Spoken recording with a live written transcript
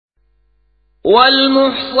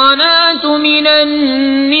والمحصنات من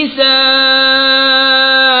النساء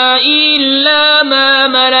إلا ما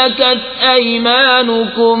ملكت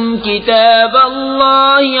أيمانكم كتاب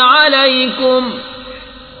الله عليكم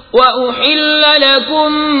وأحل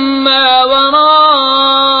لكم ما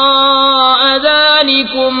وراء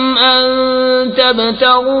ذلكم أن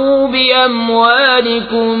تبتغوا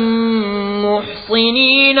بأموالكم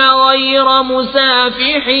محصنين غير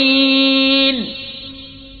مسافحين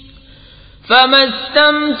فما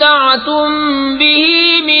استمتعتم به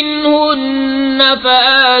منهن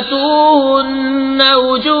فآتوهن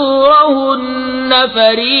أجورهن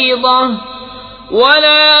فريضة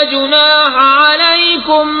ولا جناح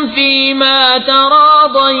عليكم فيما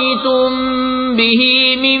تراضيتم به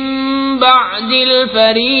من بعد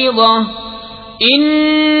الفريضة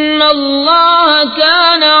إن الله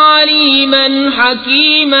كان عليما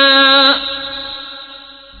حكيما۔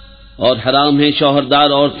 اور حرام ہیں شوہردار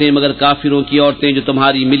عورتیں مگر کافروں کی عورتیں جو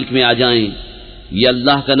تمہاری ملک میں آ جائیں، یہ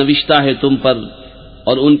اللہ کا نوشتہ ہے تم پر،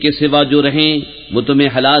 اور ان کے سوا جو رہیں وہ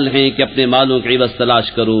تمہیں حلال ہیں کہ اپنے مالوں کے عوض تلاش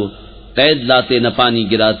کرو، قید لاتے نہ پانی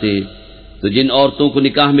گراتے۔ تو جن عورتوں کو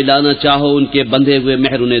نکاح میں لانا چاہو ان کے بندھے ہوئے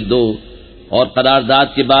مہر انہیں دو، اور قرارداد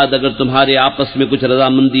کے بعد اگر تمہارے آپس میں کچھ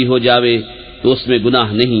رضامندی ہو جاوے تو اس میں گناہ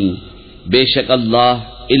نہیں، بے شک اللہ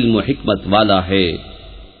علم و حکمت والا ہے۔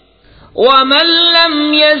 ومن لم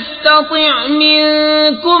يستطع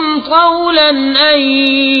منكم طولا أن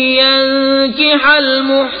ينكح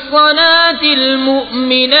المحصنات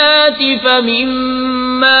المؤمنات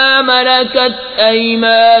فمما ملكت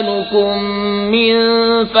أيمانكم من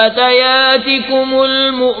فتياتكم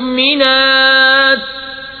المؤمنات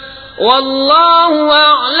والله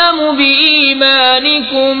أعلم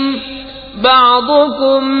بإيمانكم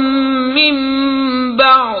بعضكم من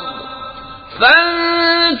بعض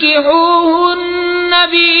فانكحوهن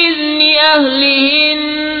بإذن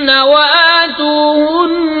أهلهن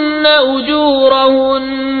وآتوهن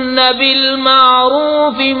أجورهن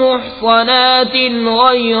بالمعروف محصنات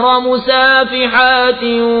غير مسافحات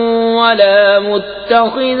ولا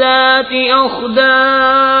متخذات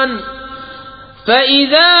أخدان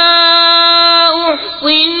فإذا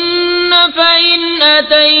أحصن فإن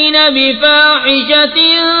أتين بفاحشة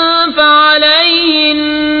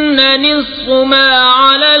فعليهن نصف ما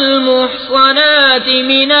على المحصنات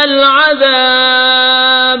من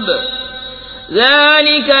العذاب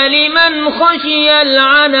ذلك لمن خشي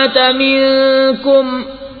العنة منكم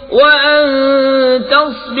وأن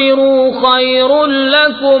تصبروا خير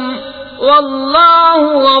لكم واللہ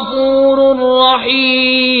غفور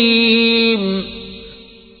رحیم۔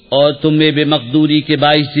 اور تم میں بے مقدوری کے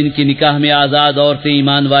باعث جن کی نکاح میں آزاد عورتیں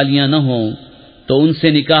ایمان والیاں نہ ہوں تو ان سے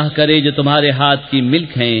نکاح کرے جو تمہارے ہاتھ کی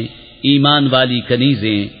ملک ہیں، ایمان والی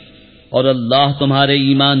کنیزیں، اور اللہ تمہارے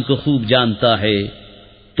ایمان کو خوب جانتا ہے۔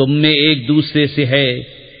 تم میں ایک دوسرے سے ہے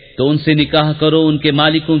تو ان سے نکاح کرو ان کے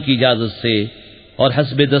مالکوں کی اجازت سے، اور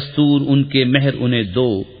حسب دستور ان کے مہر انہیں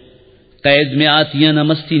دو۔ قید میں آتیاں نہ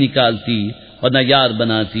مستی نکالتی اور نہ یار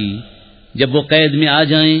بناتی، جب وہ قید میں آ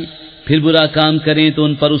جائیں پھر برا کام کریں تو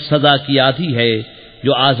ان پر اس سزا کی آدھی ہے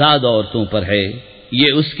جو آزاد عورتوں پر ہے، یہ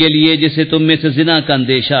اس کے لیے جسے تم میں سے زنا کا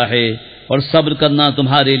اندیشہ ہے، اور صبر کرنا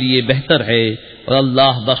تمہارے لیے بہتر ہے، اور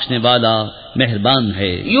اللہ بخشنے والا مہربان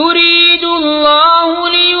ہے۔ یرید اللہ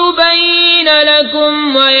لیبین لکم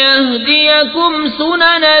ویہدیکم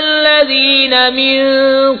سنن الذین من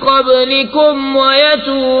قبلکم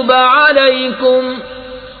ویتوب علیکم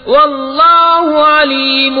واللہ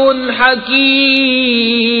علیم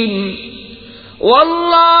حکیم۔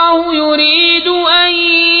 واللہ یرید ان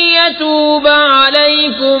یتوب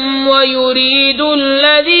علیکم ویرید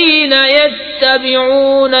الذین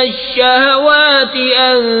یتبعون الشہوات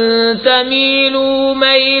ان تمیلوا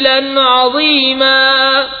میلا عظیما۔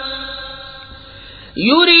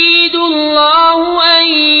 یرید اللہ ان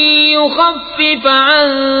یخفف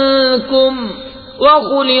عنکم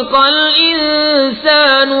وخلق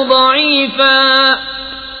الانسان ضعیفا۔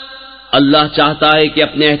 اللہ چاہتا ہے کہ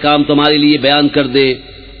اپنے احکام تمہارے لیے بیان کر دے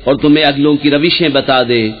اور تمہیں اگلوں کی روشیں بتا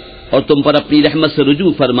دے اور تم پر اپنی رحمت سے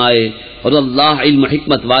رجوع فرمائے، اور اللہ علم و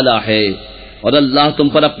حکمت والا ہے، اور اللہ تم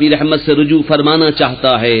پر اپنی رحمت سے رجوع فرمانا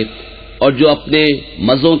چاہتا ہے، اور جو اپنے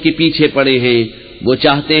مزوں کے پیچھے پڑے ہیں وہ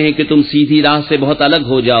چاہتے ہیں کہ تم سیدھی راہ سے بہت الگ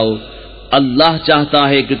ہو جاؤ۔ اللہ چاہتا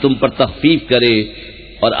ہے کہ تم پر تخفیف کرے،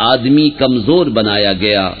 اور آدمی کمزور بنایا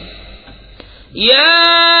گیا۔ یا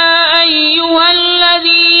ایھا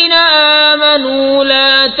الذین آمنوا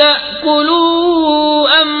لا تأکلوا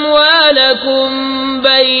اموالکم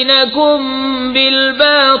بینکم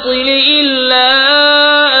بالباطل الا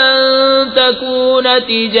ان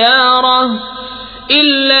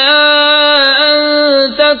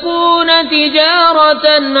تکون تجارة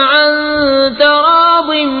عن تراض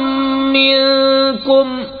منكم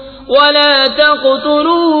ولا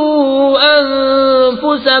تقتلوا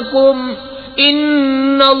أنفسكم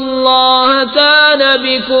إن الله كان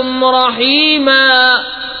بكم رحيما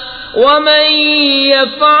ومن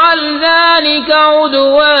يفعل ذلك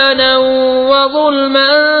عدوانا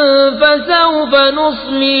وظلما فسوف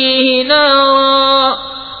نصليه نارا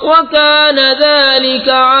وكان ذلك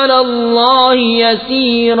على الله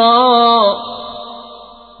يسيرا۔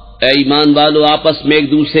 اے ایمان والو، آپس میں ایک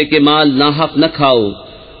دوسرے کے مال ناحق نہ کھاؤ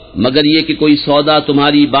مگر یہ کہ کوئی سودا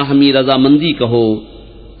تمہاری باہمی رضامندی کا ہو،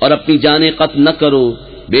 اور اپنی جانیں قتل نہ کرو،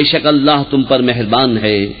 بے شک اللہ تم پر مہربان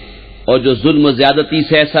ہے۔ اور جو ظلم و زیادتی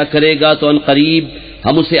سے ایسا کرے گا تو ان قریب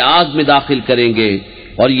ہم اسے آگ میں داخل کریں گے،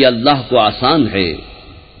 اور یہ اللہ کو آسان ہے۔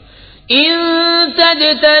 إن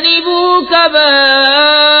تجتنبوا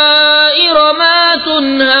كبائر ما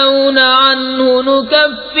تنهون عنه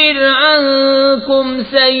نكفر عنكم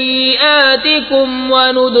سيئاتكم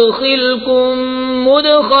وندخلكم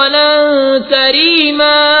مدخلا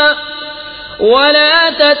كريما ولا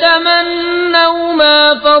تتمنوا ما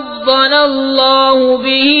فضل الله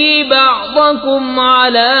به بعضكم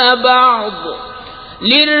على بعض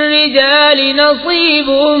للرجال نصيب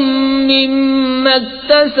مما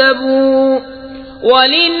اكتسبوا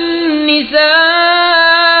وللنساء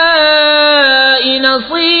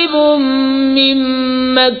نصيب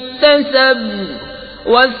مما اكتسبن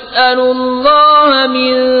واسألوا الله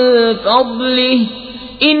من فضله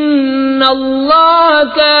إن الله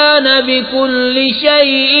كان بكل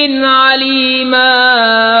شيء عليما۔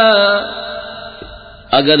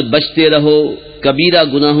 اگر بچتے رہو کبیرہ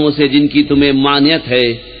گناہوں سے جن کی تمہیں مانعت ہے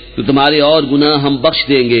تو تمہارے اور گناہ ہم بخش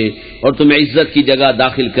دیں گے اور تمہیں عزت کی جگہ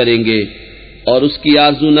داخل کریں گے، اور اس کی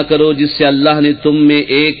آرزو نہ کرو جس سے اللہ نے تم میں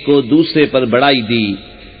ایک کو دوسرے پر بڑائی دی۔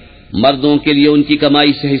 مردوں کے لیے ان کی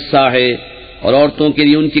کمائی سے حصہ ہے اور عورتوں کے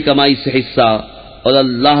لیے ان کی کمائی سے حصہ، اور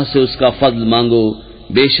اللہ سے اس کا فضل مانگو،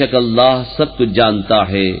 بے شک اللہ سب کچھ جانتا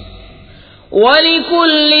ہے۔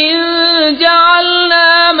 وَلِكُلٍّ جَعَلْنَا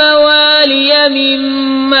مَوَالِيَ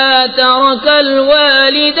مِمَّا تَرَكَ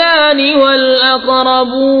الْوَالِدَانِ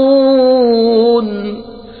وَالْأَقْرَبُونَ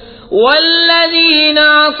وَالَّذِينَ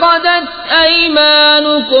عَقَدَتْ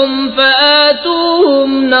أَيْمَانُكُمْ فَآتُوهُمْ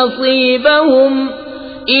نَصِيبَهُمْ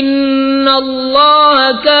إِنَّ اللَّهَ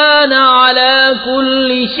كَانَ عَلَى كُلِّ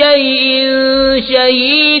شَيْءٍ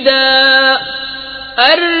شَهِيدًا۔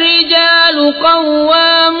 الرجال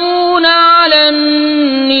قوامون على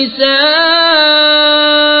النساء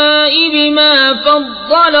بما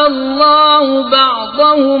فضل الله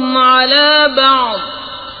بعضهم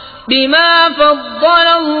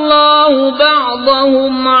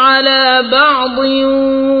على بعض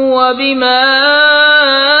وبما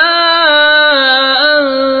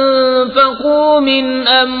أنفقوا من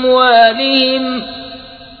أموالهم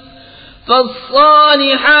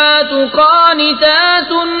فالصالحات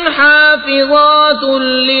قانتات حافظات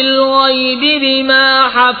للغيب بما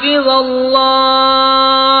حفظ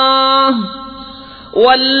الله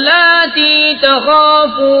واللاتي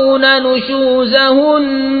تخافون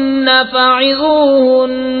نشوزهن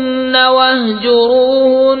فعظوهن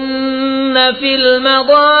واهجروهن في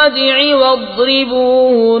المضاجع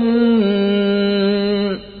واضربوهن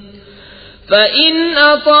فَإِنْ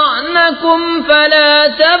أَطَعْنَكُمْ فَلَا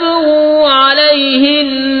تَبْغُوا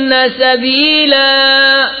عَلَيْهِنَّ سَبِيلًا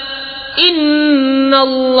إِنَّ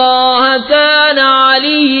اللَّهَ كَانَ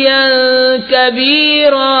عَلِيًّا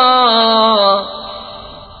كَبِيرًا۔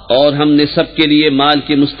 اور ہم نے سب کے لیے مال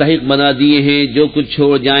کے مستحق بنا دیے ہیں جو کچھ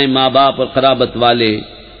چھوڑ جائیں ماں باپ اور قرابت والے،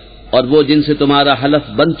 اور وہ جن سے تمہارا حلف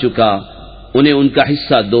بن چکا انہیں ان کا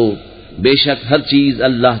حصہ دو، بے شک ہر چیز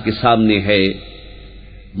اللہ کے سامنے ہے۔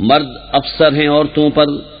 مرد افسر ہیں عورتوں پر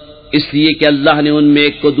اس لیے کہ اللہ نے ان میں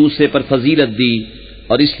ایک کو دوسرے پر فضیلت دی،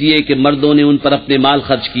 اور اس لیے کہ مردوں نے ان پر اپنے مال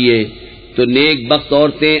خرچ کیے، تو نیک بخت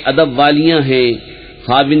عورتیں ادب والیاں ہیں،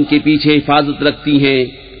 خاوند کے پیچھے حفاظت رکھتی ہیں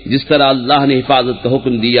جس طرح اللہ نے حفاظت کا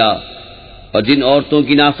حکم دیا۔ اور جن عورتوں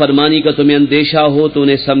کی نافرمانی کا تمہیں اندیشہ ہو تو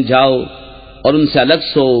انہیں سمجھاؤ اور ان سے الگ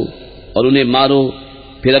سو اور انہیں مارو،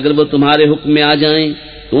 پھر اگر وہ تمہارے حکم میں آ جائیں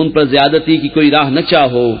تو ان پر زیادتی کی کوئی راہ نہ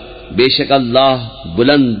چاہو، بے شک اللہ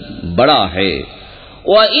بلند بڑا ہے۔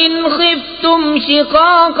 وَإِنْ خِفْتُمْ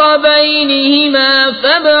شِقَاقَ بَيْنِهِمَا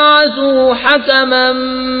فَابْعَثُوا حَكَمًا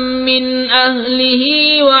مِّنْ أَهْلِهِ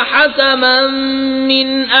وَحَكَمًا مِّنْ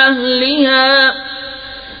أَهْلِهَا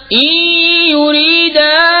إِنْ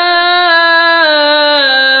يُرِيدَا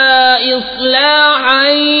إِصْلَاحًا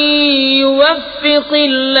يُوَفِّقِ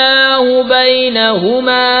اللَّهُ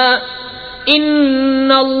بَيْنَهُمَا إِنَّ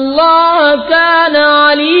اللَّهَ كَانَ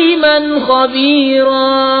عَلِيمًا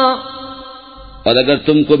خَبِيرًا۔ اور اگر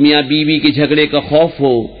تم کو میاں بیوی کے جھگڑے کا خوف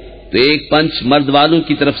ہو تو ایک پنچ مرد والوں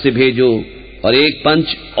کی طرف سے بھیجو اور ایک پنچ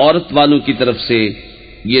عورت والوں کی طرف سے،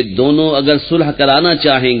 یہ دونوں اگر صلح کرانا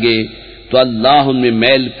چاہیں گے تو اللہ ان میں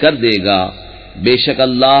میل کر دے گا، بے شک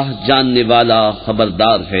اللہ جاننے والا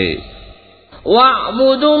خبردار ہے۔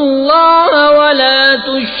 وَاعْبُدُوا اللَّهَ وَلَا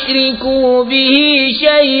تُشْرِكُوا بِهِ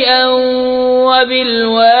شَيْئًا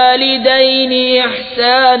وَبِالْوَالِدَيْنِ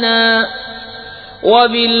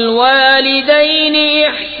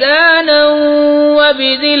إِحْسَانًا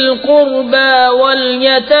وَبِذِي الْقُرْبَى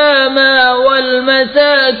وَالْيَتَامَى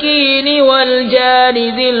وَالْمَسَاكِينِ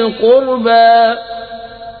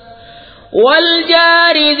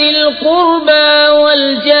والجار ذي القربى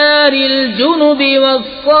والجار الجنب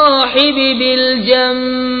والصاحب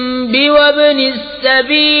بالجنب وابن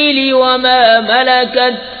السبيل وما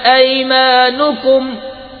ملكت أيمانكم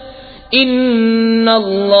إن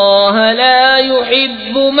الله لا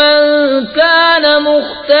يحب من كان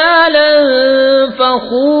مختالا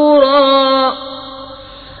فخورا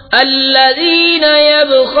الذين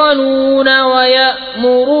يبخلون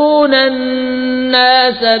ويأمرون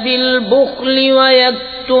الناس بالبخل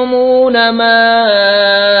ويكتمون ما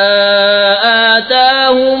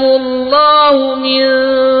آتاهم الله من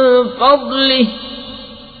فضله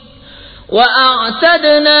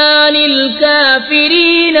وأعتدنا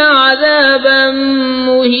للكافرين عذابا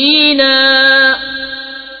مهينا۔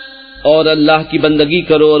 اور اللہ کی بندگی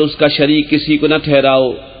کرو اور اس کا شریک کسی کو نہ ٹھہراؤ،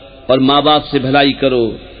 اور ماں باپ سے بھلائی کرو،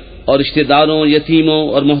 اور رشتہ داروں، یتیموں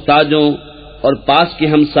اور محتاجوں، اور پاس کے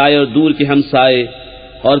ہمسائے اور دور کے ہمسائے،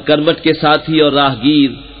 اور کروٹ کے ساتھی اور راہگیر،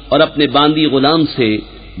 اور اپنے باندی غلام سے،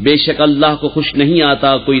 بے شک اللہ کو خوش نہیں آتا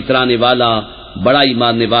کوئی اترانے والا، بڑائی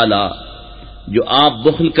مارنے والا۔ جو آپ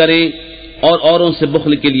بخل کریں اور اوروں سے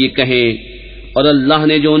بخل کے لیے کہیں، اور اللہ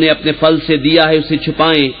نے جو انہیں اپنے فضل سے دیا ہے اسے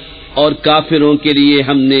چھپائیں، اور کافروں کے لیے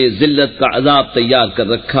ہم نے ذلت کا عذاب تیار کر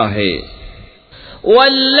رکھا ہے۔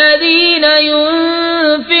 والذين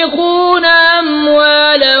ينفقون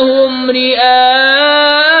أموالهم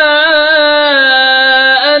رئاء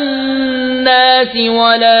الناس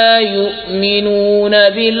ولا يؤمنون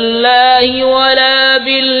بالله ولا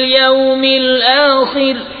باليوم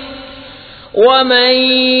الآخر ومن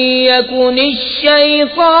يكن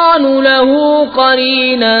الشيطان له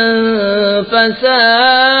قرينا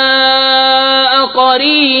فساء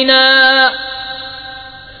قرينا۔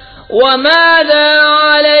 وماذا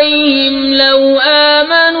عليهم لو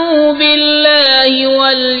آمنوا بالله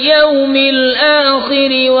واليوم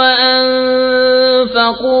الآخر وأنفقوا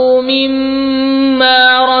مما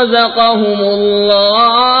رزقهم الله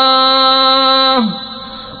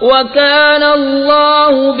وكان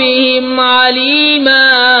الله بهم عليما۔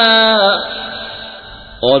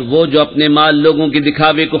 اور وہ جو اپنے مال لوگوں کے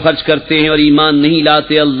دکھاوے کو خرچ کرتے ہیں اور ایمان نہیں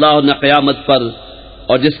لاتے اللہ نہ قیامت پر،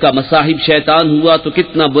 اور جس کا مصاحب شیطان ہوا تو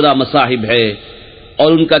کتنا برا مصاحب ہے، اور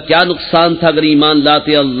ان کا کیا نقصان تھا اگر ایمان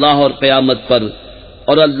لاتے اللہ اور قیامت پر،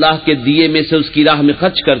 اور اللہ کے دیے میں سے اس کی راہ میں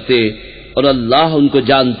خرچ کرتے، اور اللہ ان کو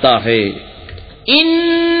جانتا ہے۔ ان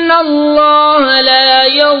اللہ لا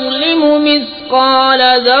یظلم مثقال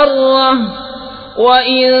ذرہ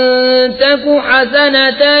وَإِن تَكُ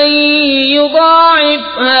حَسَنَةً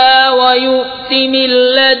يُضَاعِفْهَا وَيُؤْتِ مِن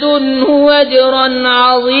لَّدُنْهُ أَجْرًا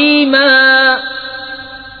عَظِيمًا۔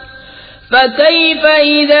 فَكَيْفَ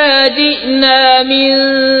إِذَا جِئْنَا مِن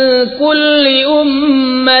كُلِّ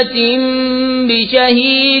أُمَّةٍ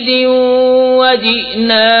بِشَهِيدٍ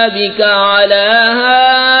وَجِئْنَا بِكَ عَلَى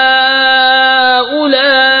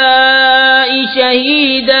هَٰؤُلَاءِ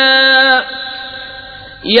شَهِيدًا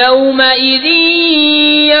يَوْمَئِذٍ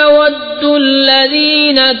يَوَدُّ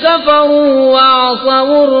الَّذِينَ كَفَرُوا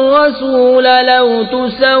وَعَصَوُا الرَّسُولَ لَوْ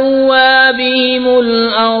تُسَوَّىٰ بِهِمُ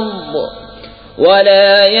الْأَرْضُ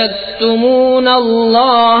وَلَا يَكْتُمُونَ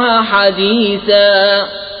اللَّهَ حَدِيثًا۔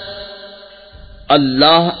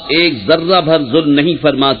 اللہ ایک ذرہ بھر ظلم نہیں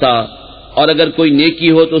فرماتا، اور اگر کوئی نیکی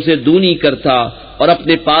ہو تو اسے دونی کرتا اور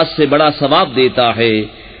اپنے پاس سے بڑا ثواب دیتا ہے۔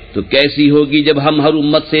 تو کیسی ہوگی جب ہم ہر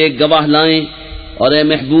امت سے ایک گواہ لائیں، اور اے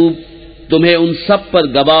محبوب تمہیں ان سب پر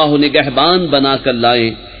گواہ و نگہبان بنا کر لائیں۔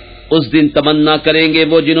 اس دن تمنا کریں گے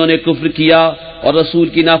وہ جنہوں نے کفر کیا اور رسول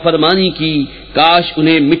کی نافرمانی کی، کاش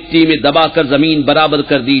انہیں مٹی میں دبا کر زمین برابر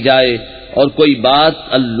کر دی جائے، اور کوئی بات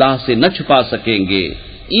اللہ سے نہ چھپا سکیں گے۔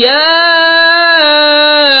 یا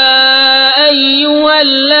ایھا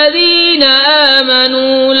الذین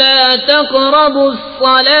آمنوا لا تقربوا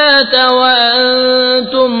الصلاة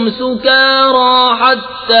وانتم سکارى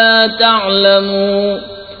حتى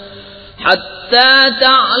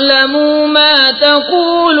تعلموا ما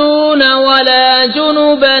تقولون ولا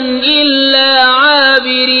جنبا إلا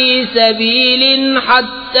عابري سبيل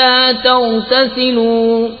حتى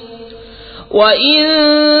تغتسلوا وَإِن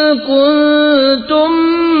كُنتُم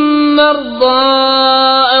مَّرْضَىٰ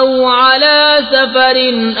أَوْ عَلَىٰ سَفَرٍ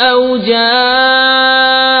أَوْ جَاءَ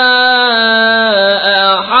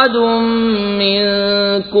أَحَدٌ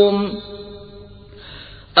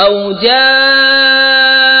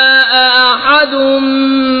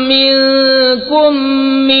مِّنكُم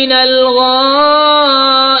مِّنَ الْغَائِطِ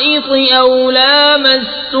أَوْ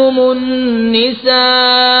لَامَسْتُمُ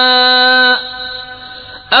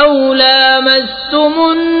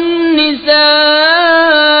النِّسَاءَ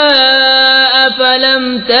فَلَمْ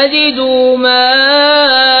تَجِدُوا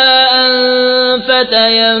مَاءً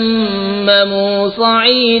فَتَيَمَّمُوا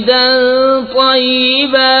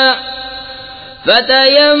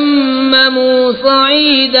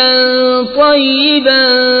صَعِيدًا طَيِّبًا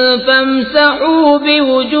فَامْسَحُوا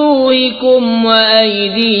بِوُجُوهِكُمْ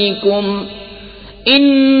وَأَيْدِيكُمْ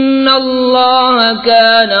إِنَّ اللَّهَ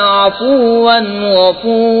كَانَ عَفُوًّا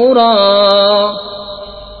غَفُورًا۔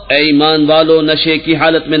 اے ایمان والو، نشے کی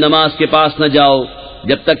حالت میں نماز کے پاس نہ جاؤ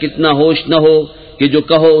جب تک اتنا ہوش نہ ہو کہ جو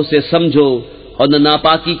کہو اسے سمجھو، اور نہ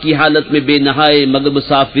ناپاکی کی حالت میں بے نہائے مگر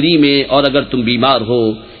مسافری میں، اور اگر تم بیمار ہو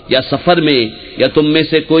یا سفر میں، یا تم میں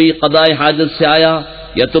سے کوئی قضائے حاجت سے آیا،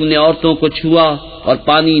 یا تم نے عورتوں کو چھوا اور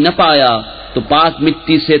پانی نہ پایا، تو پاک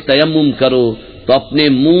مٹی سے تیمم کرو، تو اپنے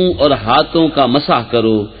منہ اور ہاتھوں کا مسح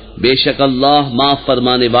کرو، بے شک اللہ معاف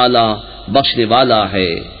فرمانے والا بخشنے والا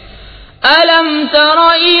ہے۔ أَلَمْ تَرَ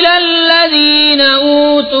إِلَى الَّذِينَ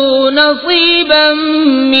أُوتُوا نَصِيبًا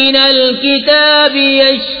مِّنَ الْكِتَابِ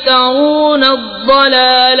يَشْتَرُونَ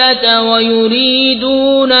الضَّلَالَةَ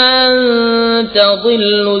وَيُرِيدُونَ أَن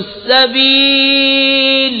تَضِلُّوا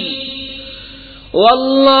السَّبِيلَ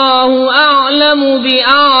وَاللَّهُ أَعْلَمُ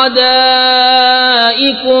بِأَعْدَائِكُمْ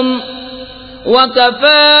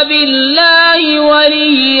وَكَفَى بِاللَّهِ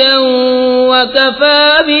وَلِيًّا وَكَفَى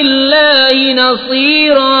بِاللَّهِ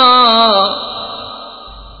نَصِيرًا۔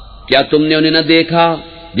 کیا تم نے انہیں نہ دیکھا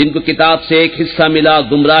جن کو کتاب سے ایک حصہ ملا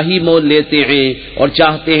گمراہی مول لیتے ہیں اور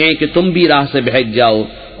چاہتے ہیں کہ تم بھی راہ سے بہک جاؤ،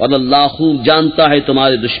 اور اللہ خوب جانتا ہے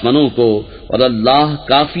تمہارے دشمنوں کو، اور اللہ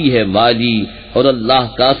کافی ہے والی، اور اللہ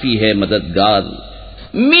کافی ہے مددگار۔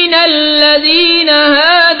 من الذين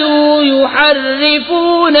هادوا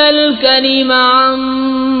يحرفون الكلم عن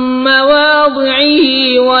مواضعه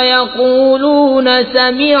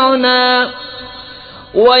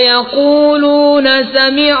ويقولون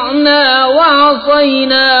سمعنا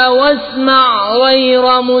وعصينا واسمع غير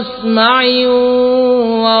مسمع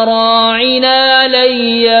وراعنا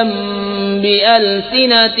ليا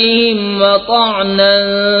بألسنتهم وطعنا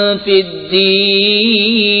في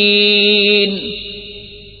الدين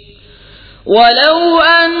ولو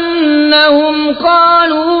أنهم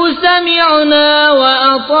قالوا سمعنا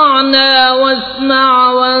وأطعنا واسمع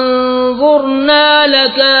وانظرنا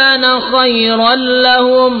لكان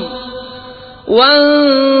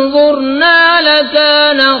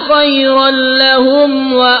خيرا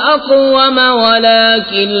لهم وأقوم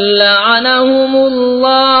ولكن لعنهم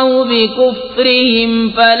الله بكفرهم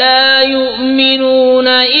فلا يؤمنون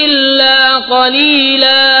إلا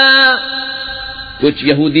قليلا۔ کچھ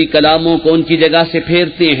یہودی کلاموں کو ان کی جگہ سے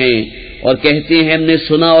پھیرتے ہیں اور کہتے ہیں ہم نے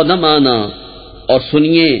سنا اور نہ مانا، اور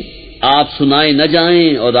سنیے آپ سنائے نہ جائیں،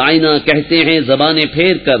 اور آئینہ کہتے ہیں زبانیں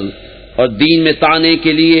پھیر کر اور دین میں طعنے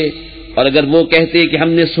کے لیے، اور اگر وہ کہتے کہ ہم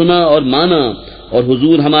نے سنا اور مانا اور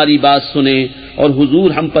حضور ہماری بات سنے اور حضور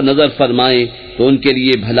ہم پر نظر فرمائے تو ان کے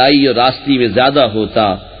لیے بھلائی اور راستی میں زیادہ ہوتا،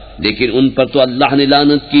 لیکن ان پر تو اللہ نے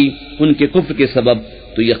لعنت کی ان کے کفر کے سبب،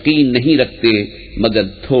 تو یقین نہیں رکھتے مگر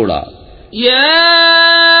تھوڑا۔ يا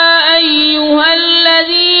أيها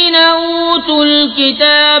الذين أوتوا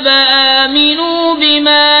الكتاب آمنوا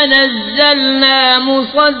بما نزلنا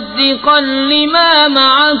مصدقا لما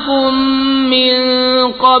معكم من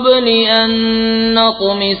قبل أن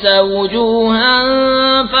نطمس وجوها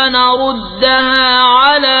فنردها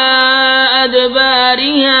على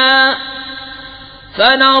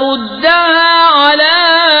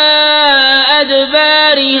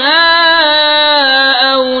أدبارها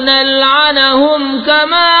أو نلعنهم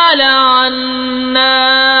كما لعنا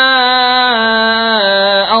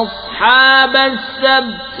أصحاب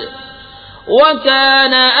السبت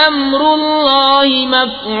وكان أمر الله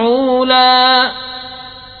مفعولا۔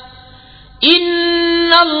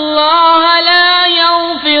 إن الله لا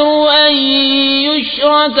يغفر أن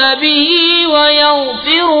يشرك به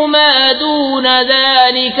ويغفر ما دون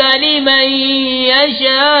ذلك لمن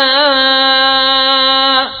يشاء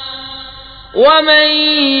ومن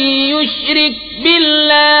يشرك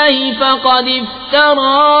بالله فقد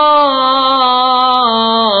افترى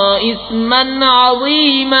إثما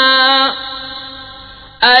عظيما۔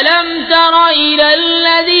 ألم تر إلى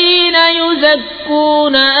الذين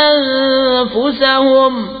يزكون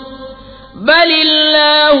أنفسهم بل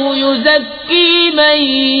الله يزكي من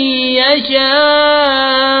يشاء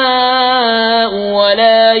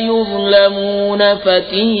ولا يظلمون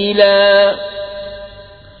فتيلا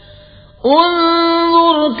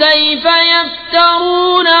انظر كيف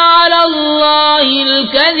يفترون على الله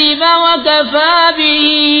الكذب وكفى به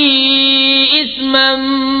إثما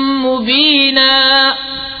مبينا۔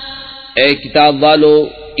 اے کتاب والو،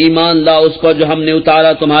 ایمان لاؤ اس پر جو ہم نے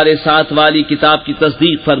اتارا تمہارے ساتھ والی کتاب کی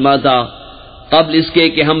تصدیق فرماتا، قبل اس کے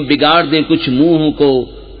کہ ہم بگاڑ دیں کچھ منہوں کو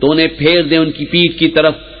تو انہیں پھیر دیں ان کی پیٹھ کی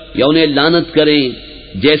طرف یا انہیں لعنت کریں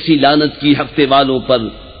جیسی لعنت کی ہفتے والوں پر،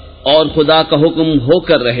 اور خدا کا حکم ہو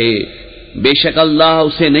کر رہے۔ بے شک اللہ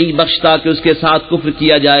اسے نہیں بخشتا کہ اس کے ساتھ کفر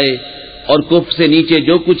کیا جائے، اور کفر سے نیچے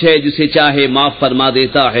جو کچھ ہے جسے چاہے معاف فرما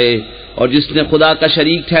دیتا ہے، اور جس نے خدا کا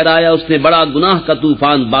شریک ٹھہرایا اس نے بڑا گناہ کا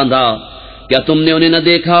طوفان باندھا۔ کیا تم نے انہیں نہ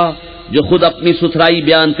دیکھا جو خود اپنی ستھرائی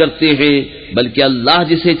بیان کرتے ہیں، بلکہ اللہ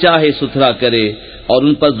جسے چاہے ستھرا کرے، اور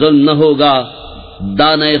ان پر ظلم نہ ہوگا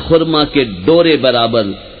دانہ خرما کے ڈورے برابر۔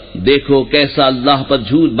 دیکھو کیسا اللہ پر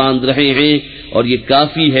جھوٹ باندھ رہے ہیں، اور یہ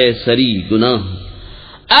کافی ہے سری گناہ۔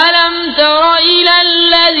 أَلَمْ تَرَ إِلَى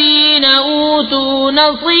الَّذِينَ أُوتُوا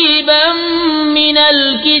نَصِيبًا مِنَ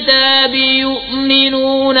الْكِتَابِ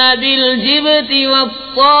يُؤْمِنُونَ بِالْجِبْتِ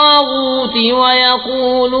وَالطَّاغُوتِ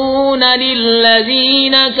وَيَقُولُونَ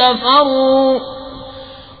لِلَّذِينَ كَفَرُوا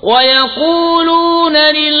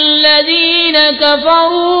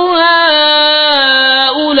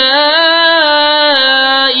هَؤُلَاءِ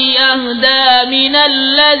أَهْدَى مِنَ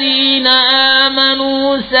الَّذِينَ آمَنُوا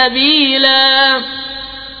سَبِيلًا۔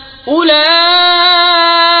 أولئك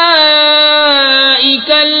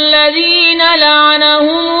الذين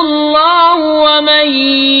لعنهم الله ومن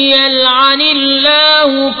يلعن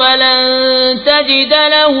الله فلن تجد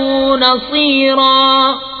له نصيرا۔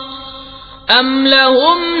 أم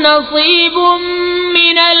لهم نصيب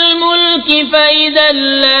من الملك فإذا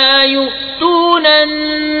لا يؤتون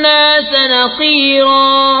الناس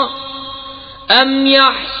نقيرا۔ أم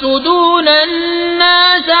يحسدون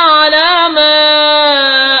الناس على ما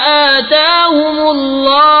آتاهم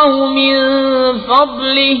الله من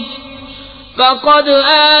فضله فقد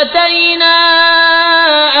آتينا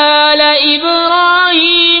آل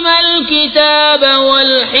إبراهيم الكتاب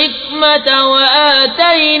والحكمة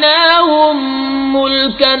وآتيناهم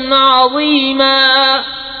ملكا عظيما۔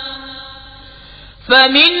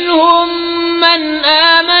 فمنهم من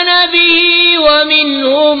آمن به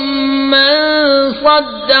ومنهم من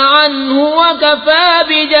صد عنه وكفى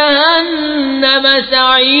بجهنم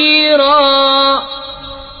سعيرا۔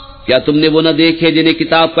 کیا تم نے وہ نہ دیکھے جنہیں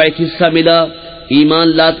کتاب کا ایک حصہ ملا، ایمان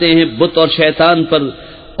لاتے ہیں بت اور شیطان پر،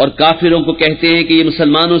 اور کافروں کو کہتے ہیں کہ یہ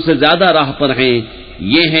مسلمانوں سے زیادہ راہ پر ہیں؟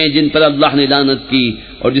 یہ ہیں جن پر اللہ نے لعنت کی،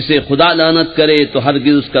 اور جسے خدا لعنت کرے تو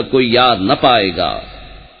ہرگز اس کا کوئی یار نہ پائے گا۔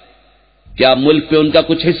 کیا ملک پہ ان کا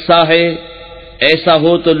کچھ حصہ ہے؟ ایسا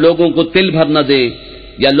ہو تو لوگوں کو تل بھر نہ دے،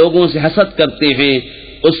 یا لوگوں سے حسد کرتے ہیں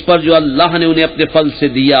اس پر جو اللہ نے انہیں اپنے فضل سے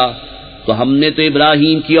دیا۔ تو ہم نے تو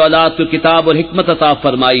ابراہیم کی اولاد کو کتاب اور حکمت عطا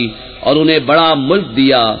فرمائی اور انہیں بڑا ملک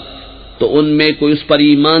دیا، تو ان میں کوئی اس پر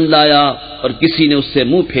ایمان لایا اور کسی نے اس سے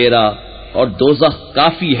منہ پھیرا، اور دوزخ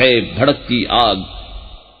کافی ہے بھڑکتی آگ۔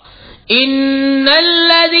 إن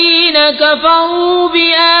الذين كفروا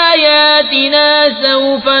بآياتنا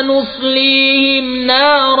سوف نصليهم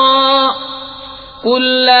نارا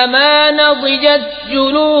كلما نضجت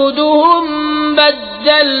جلودهم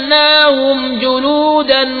بدلناهم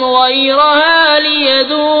جلودا غيرها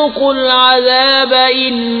ليذوقوا العذاب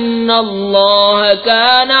إن الله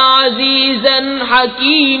كان عزيزا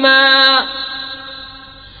حكيما۔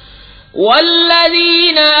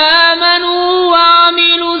 والذين آمنوا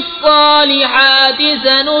وعملوا الصالحات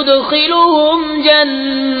سندخلهم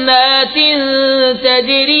جنات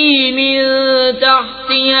تجري من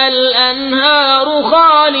تحتها الأنهار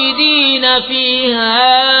خالدين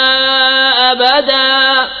فيها أبدا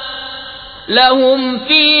لهم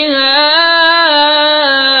فيها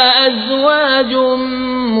أزواج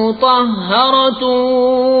مطهرة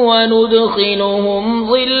وندخلهم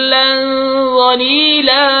ظلا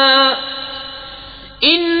ظليلا۔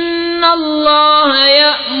 إن الله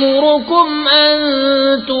يأمركم أن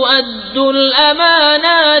تؤدوا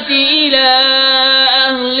الأمانات إلى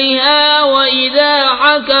أهلها وإذا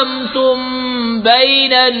حكمتم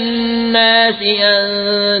بين الناس أن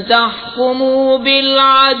تحكموا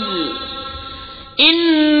بالعدل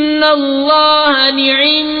إن الله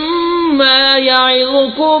نعما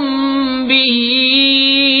يعظكم به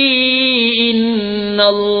إن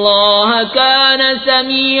الله كان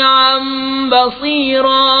سميعا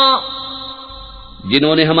بصيرا۔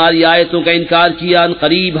 جنہوں نے ہماری آیتوں کا انکار کیا ان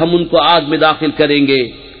قریب ہم ان کو آگ میں داخل کریں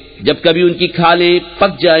گے، جب کبھی ان کی کھالیں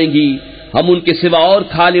پک جائیں گی ہم ان کے سوا اور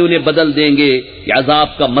کھالیں انہیں بدل دیں گے کہ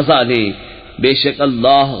عذاب کا مزہ لیں، بے شک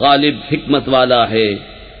اللہ غالب حکمت والا ہے۔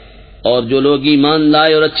 اور جو لوگ ایمان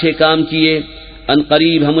لائے اور اچھے کام کیے ان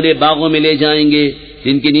قریب ہم انہیں باغوں میں لے جائیں گے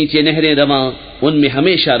جن کے نیچے نہریں رواں، ان میں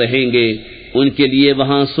ہمیشہ رہیں گے، ان کے لیے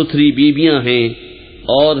وہاں ستھری بیویاں ہیں،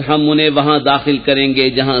 اور ہم انہیں وہاں داخل کریں گے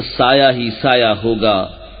جہاں سایہ ہی سایہ ہوگا۔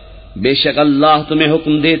 بے شک اللہ تمہیں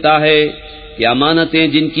حکم دیتا ہے کہ امانتیں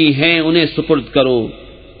جن کی ہیں انہیں سپرد کرو،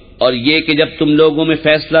 اور یہ کہ جب تم لوگوں میں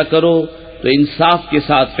فیصلہ کرو تو انصاف کے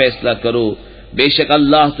ساتھ فیصلہ کرو، بے شک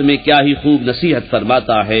اللہ تمہیں کیا ہی خوب نصیحت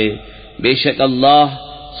فرماتا ہے، بے شک اللہ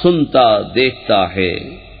سنتا دیکھتا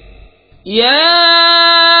ہے۔ يا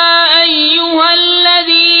أيها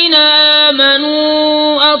الذين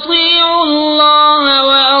آمنوا أطيعوا الله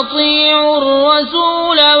وأطيعوا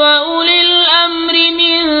الرسول وأولي الأمر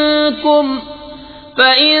منكم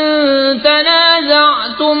فإن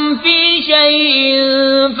تنازعتم في شيء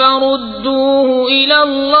فردوه إلى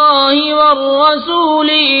الله والرسول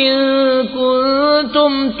إن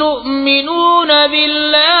كنتم تؤمنون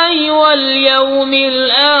بالله واليوم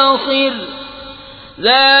الآخر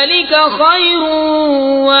ذلك خير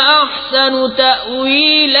وأحسن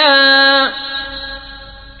تأويلا۔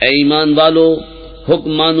 اے ایمان والو،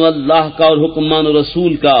 حکم مانو اللہ کا اور حکم مانو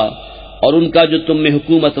رسول کا اور ان کا جو تم میں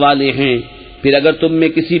حکومت والے ہیں، پھر اگر تم میں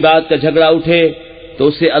کسی بات کا جھگڑا اٹھے تو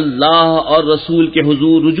اسے اللہ اور رسول کے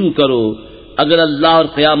حضور رجوع کرو، اگر اللہ اور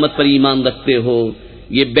قیامت پر ایمان رکھتے ہو،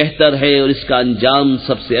 یہ بہتر ہے اور اس کا انجام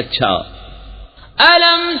سب سے اچھا۔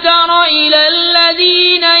 أَلَمْ تَرَ إِلَى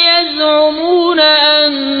الَّذِينَ يَزْعُمُونَ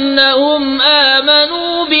أَنَّهُمْ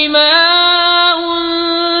آمَنُوا بِمَا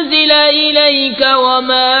أُنزِلَ إِلَيْكَ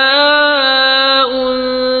وَمَا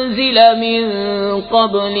أُنزِلَ مِن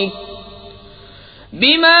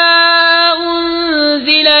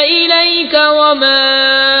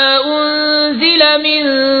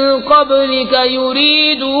قَبْلِكَ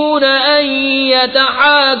يريدون أن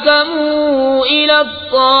يتحاكموا إلى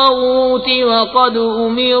الطاغوت وقد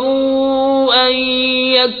أمروا أن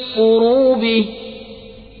يكفروا به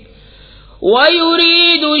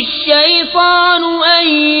ويريد الشيطان أن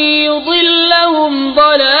يضلهم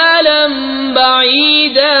ضلالا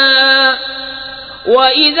بعيدا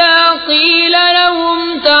وَإِذَا قِيلَ لَهُمْ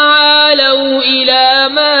تَعَالَوْا إِلَى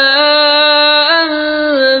مَا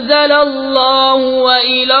أَنزَلَ اللَّهُ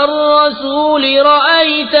وَإِلَى الرَّسُولِ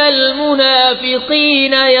رَأَيْتَ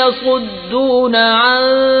الْمُنَافِقِينَ يَصُدُّونَ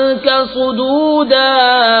عَنكَ صُدُودًا۔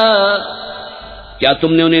 کیا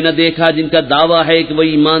تم نے انہیں نہ دیکھا جن کا دعویٰ ہے کہ وہ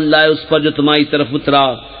ایمان لائے اس پر جو تمہاری طرف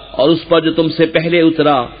اترا اور اس پر جو تم سے پہلے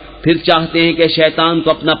اترا، پھر چاہتے ہیں کہ شیطان کو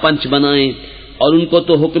اپنا پنچ بنائیں، اور ان کو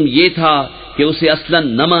تو حکم یہ تھا کہ اسے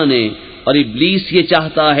اصلاً نہ مانے، اور ابلیس یہ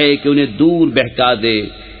چاہتا ہے کہ انہیں دور بہکا دے۔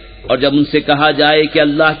 اور جب ان سے کہا جائے کہ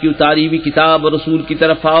اللہ کی اتاری ہوئی کتاب اور رسول کی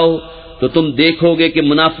طرف آؤ تو تم دیکھو گے کہ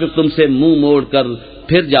منافق تم سے منہ موڑ کر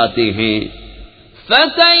پھر جاتے ہیں۔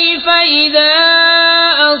 فَكَيْفَ إِذَا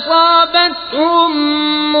أَصَابَتْهُم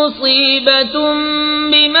مُّصِيبَةٌ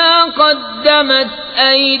بِمَا قَدَّمَتْ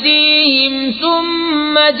أَيْدِيهِمْ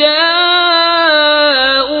ثُمَّ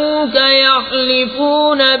جَاءُوكَ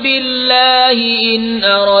يَحْلِفُونَ بِاللَّهِ إِنْ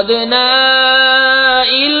أَرَدْنَا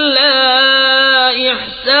إِلَّا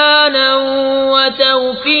إِحْسَانًا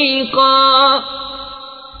وَتَوْفِيقًا۔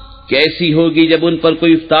 کیسی ہوگی جب ان پر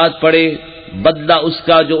کوئی افتاد پڑے، بدلہ اس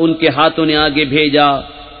کا جو ان کے ہاتھوں نے آگے بھیجا،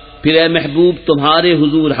 پھر اے محبوب تمہارے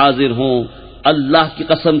حضور حاضر ہوں اللہ کی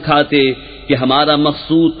قسم کھاتے کہ ہمارا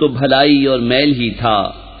مقصود تو بھلائی اور میل ہی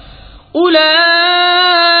تھا۔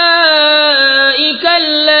 أولئك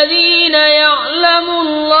الذين يعلم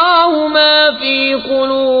الله ما في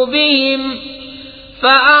قلوبهم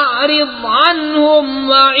فأعرض عنهم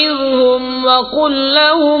وعظهم وقل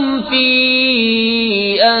لهم في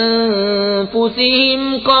أنفسهم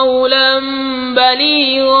قولا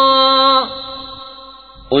بليغا۔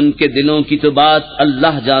 ان کے دلوں کی تو بات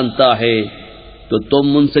اللہ جانتا ہے، تو تم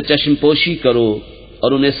ان سے چشم پوشی کرو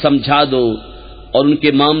اور انہیں سمجھا دو اور ان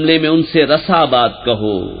کے معاملے میں ان سے رسا بات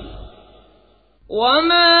کہو۔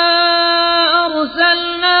 وَمَا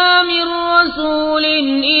أَرْسَلْنَا مِن رَّسُولٍ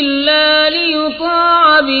إِلَّا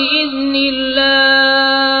لِيُطَاعَ بِإِذْنِ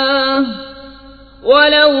اللَّهِ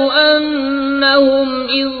وَلَوْ أَنَّهُمْ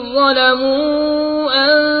إِذ ظَّلَمُوا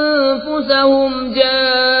أَنفُسَهُمْ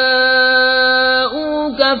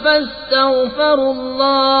جَاءُوكَ فَاسْتَغْفَرُوا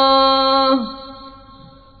اللَّهَ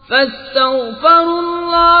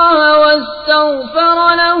واستغفر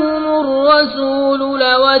لهم الرسول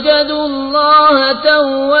لوجدوا الله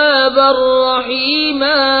توابا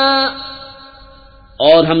رحيما۔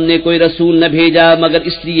 اور ہم نے کوئی رسول نہ بھیجا مگر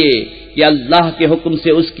اس لیے کہ اللہ کے حکم سے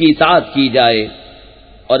اس کی اطاعت کی جائے،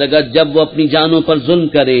 اور اگر جب وہ اپنی جانوں پر ظلم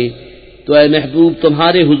کرے تو اے محبوب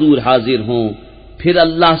تمہارے حضور حاضر ہوں، پھر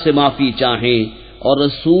اللہ سے معافی چاہیں اور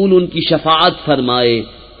رسول ان کی شفاعت فرمائے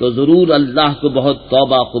تو ضرور اللہ کو بہت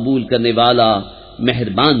توبہ قبول کرنے والا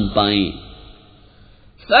مہربان پائیں۔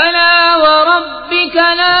 فلا وربك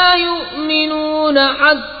لا يؤمنون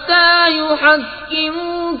حتى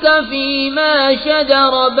يحكموك فيما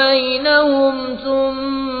شجر بينهم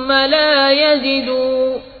ثم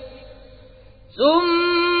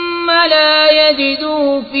لا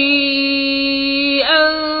يجدوا في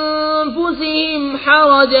أنفسهم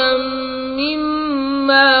حرجا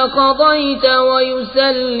مما قضيت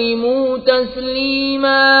ويسلموا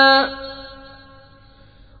تسليما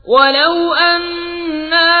ولو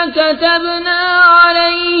أنا كتبنا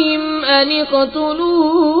عليهم أن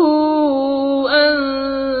اقتلوا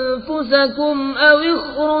أنفسكم أو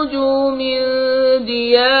اخرجوا من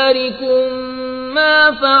دياركم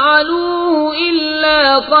ما فعلوه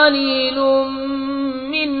إلا قليل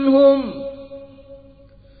منهم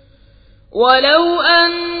ولو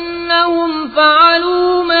أنهم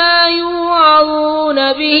فعلوا ما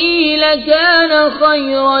يوعظون به لكان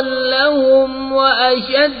خيرا لهم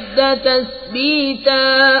وأشد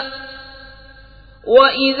تثبيتا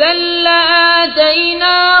وإذا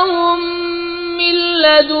لآتيناهم من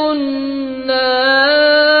لدنا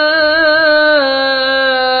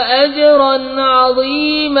أجرا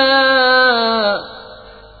عظيما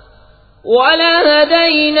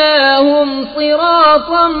وَلَهَدَيْنَاهُمْ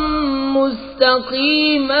صِرَاطًا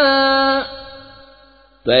مُسْتَقِيمًا۔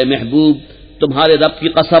 تو اے محبوب تمہارے رب کی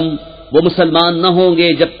قسم وہ مسلمان نہ ہوں گے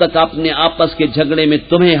جب تک اپنے آپس کے جھگڑے میں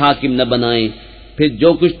تمہیں حاکم نہ بنائیں، پھر جو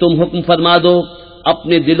کچھ تم حکم فرما دو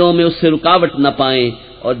اپنے دلوں میں اس سے رکاوٹ نہ پائیں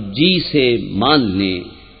اور جی سے مان لیں۔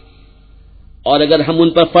 اور اگر ہم ان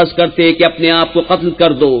پر فرض کرتے کہ اپنے آپ کو قتل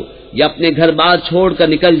کر دو یا اپنے گھر بار چھوڑ کر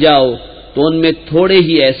نکل جاؤ تو ان میں تھوڑے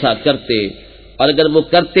ہی ایسا کرتے، اور اگر وہ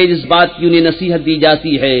کرتے جس بات کی انہیں نصیحت دی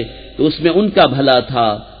جاتی ہے تو اس میں ان کا بھلا تھا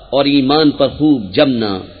اور ایمان پر خوب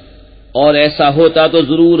جمنا، اور ایسا ہوتا تو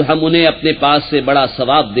ضرور ہم انہیں اپنے پاس سے بڑا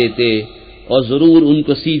ثواب دیتے اور ضرور ان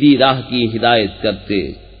کو سیدھی راہ کی ہدایت کرتے۔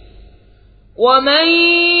 وَمَن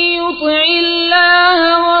يُطِعِ اللَّهَ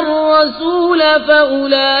وَالرَّسُولَ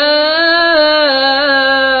فَأُولَٰئِكَ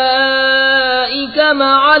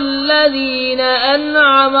مَعَ الَّذِينَ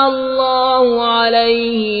أَنْعَمَ اللَّهُ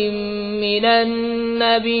عَلَيْهِم مِّنَ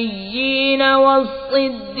النَّبِيِّينَ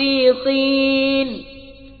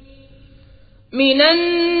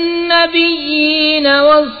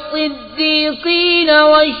وَالصِّدِّيقِينَ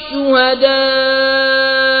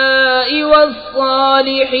وَالشُّهَدَاءِ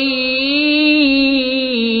وَالصَّالِحِينَ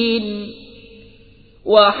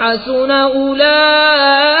وَحَسُنَ أُولَٰئِكَ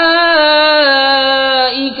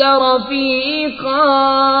رَفِيقًا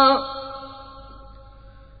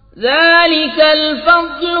ذَلِكَ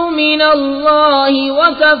الْفَضْلُ مِنَ اللَّهِ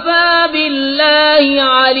وَكَفَى بِاللَّهِ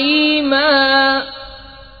عَلِيمًا۔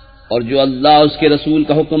 اور جو اللہ اس کے رسول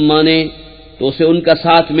کا حکم مانے تو اسے ان کا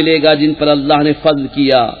ساتھ ملے گا جن پر اللہ نے فضل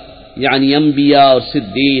کیا، یعنی انبیاء اور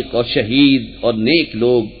صدیق اور شہید اور نیک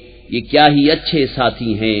لوگ، یہ کیا ہی اچھے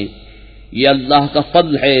ساتھی ہیں، یہ اللہ کا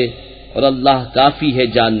فضل ہے اور اللہ کافی ہے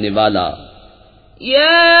جاننے والا۔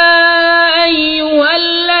 يا أيها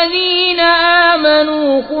الذين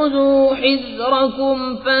آمنوا خذوا حذركم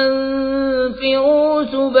فانفروا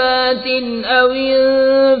ثبات أو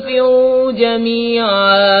انفروا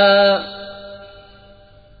جميعا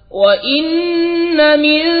وإن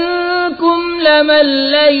منكم لمن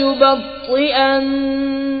ليبطئن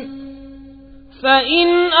فإن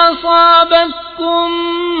أصابتكم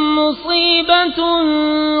مصيبة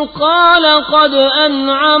قال قد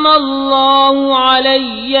أنعم الله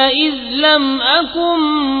علي إذ لم أكن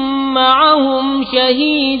معهم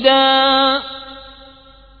شهيدا۔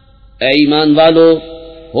 اے ایمان والو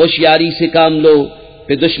ہوشیاری سے کام لو،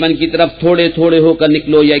 پھر دشمن کی طرف تھوڑے تھوڑے ہو کر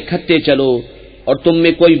نکلو یا اکٹھے چلو، اور تم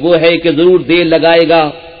میں کوئی وہ ہے کہ ضرور دیر لگائے گا،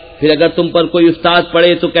 پھر اگر تم پر کوئی افتاد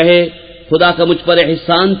پڑے تو کہے خدا کا مجھ پر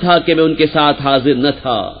احسان تھا کہ میں ان کے ساتھ حاضر نہ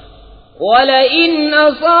تھا۔ وَلَئِنْ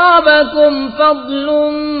أَصَابَكُمْ فَضْلٌ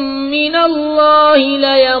مِّنَ اللَّهِ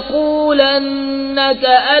لَيَقُولَنَّ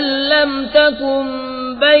كَأَن لَّمْ تَكُن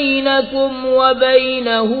بَيْنَكُمْ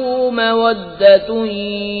وَبَيْنَهُ مَوَدَّةٌ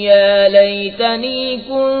يَا لَيْتَنِي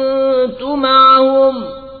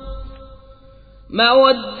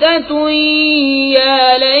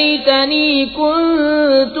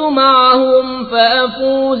كنت معهم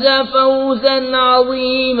فأفوز فوزا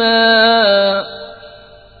عظيما۔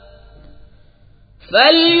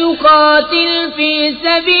 فليقاتل في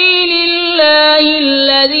سبيل الله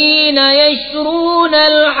الذين يشرون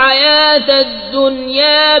الحياة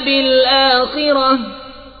الدنيا بالآخرة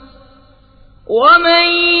ومن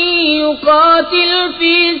يقاتل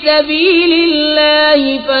في سبيل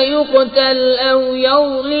الله فيقتل أو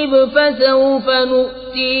يغلب فسوف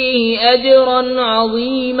نؤتيه أجرا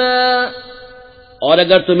عظيما۔ اور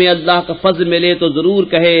اگر تمہیں اللہ کا فضل ملے تو ضرور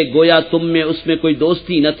کہے گویا تم میں اس میں کوئی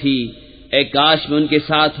دوستی نہ تھی، اے کاش میں ان کے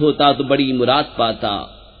ساتھ ہوتا تو بڑی مراد پاتا۔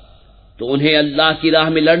 تو انہیں اللہ کی راہ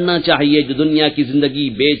میں لڑنا چاہیے جو دنیا کی زندگی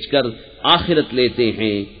بیچ کر آخرت لیتے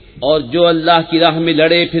ہیں، اور جو اللہ کی راہ میں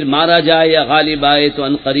لڑے پھر مارا جائے یا غالب آئے تو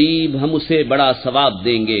عنقریب ہم اسے بڑا ثواب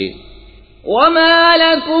دیں گے۔ وما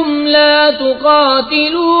لكم لا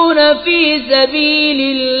تقاتلون في سبيل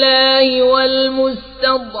الله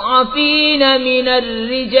والمستضعفين من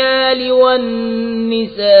الرجال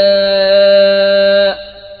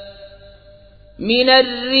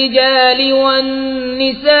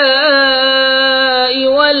والنساء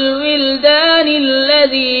والولدان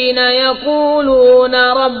الذين يقولون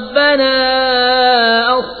ربنا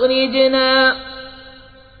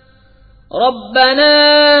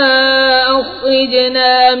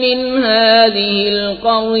أخرجنا من هذه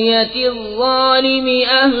القرية الظالم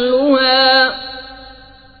أهلها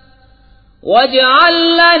واجعل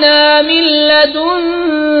لنا من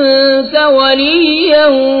لدنك وليا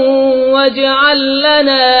واجعل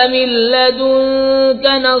لنا من لدنك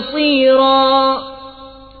نصيرا۔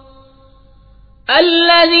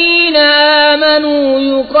 الذين آمنوا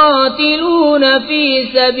يقاتلون في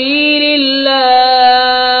سبيل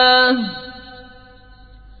الله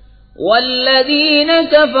والذين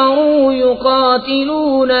كفروا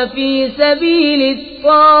يقاتلون في سبيل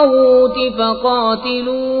الطاغوت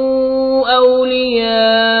فقاتلوا أولياء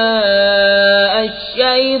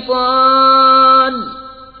الشيطان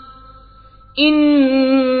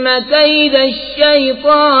إن كيد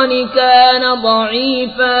الشيطان كان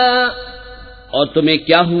ضعيفا۔ اور تمہیں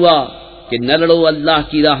کیا ہوا کہ نہ لڑو اللہ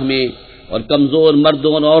کی راہ میں اور کمزور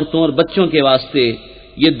مردوں اور عورتوں اور بچوں کے واسطے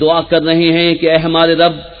یہ دعا کر رہے ہیں کہ اے ہمارے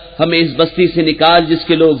رب ہمیں اس بستی سے نکال جس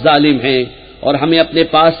کے لوگ ظالم ہیں، اور ہمیں اپنے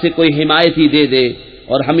پاس سے کوئی حمایتی دے دے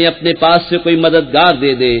اور ہمیں اپنے پاس سے کوئی مددگار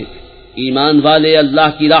دے دے۔ ایمان والے اللہ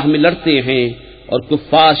کی راہ میں لڑتے ہیں اور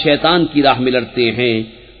کفار شیطان کی راہ میں لڑتے ہیں،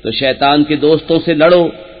 تو شیطان کے دوستوں سے لڑو،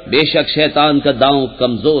 بے شک شیطان کا داؤں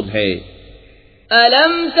کمزور ہے۔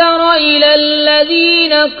 أَلَمْ تَرَ إِلَى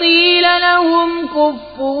الَّذِينَ قِيلَ لَهُمْ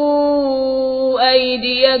كُفُّوا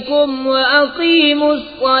أَيْدِيَكُمْ وَأَقِيمُوا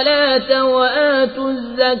الصَّلَاةَ وَآتُوا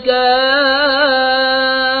الزَّكَاةَ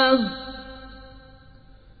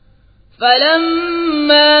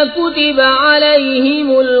فَلَمَّا كُتِبَ عَلَيْهِمُ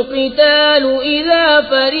الْقِتَالُ إِذَا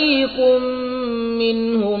فَرِيقٌ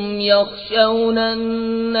منهم يخشون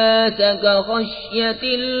الناس كخشية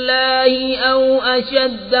الله أو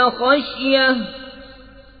أشد خشية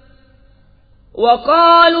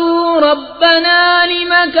وقالوا ربنا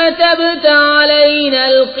لم كتبت علينا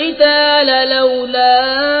القتال لولا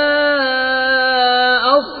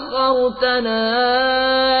أخرتنا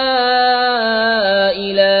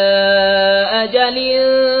إلى أجل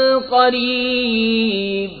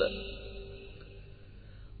قريب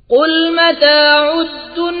قل متاع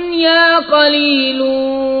الدنيا قليل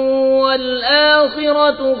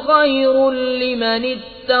والآخرة خير لمن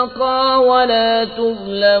اتقى ولا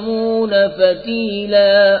تظلمون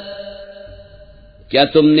فتيلا۔ کیا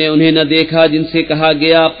تم نے انہیں نہ دیکھا جن سے کہا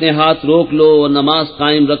گیا اپنے ہاتھ روک لو اور نماز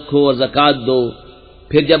قائم رکھو اور زکوٰۃ دو،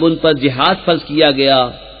 پھر جب ان پر جہاد فرض کیا گیا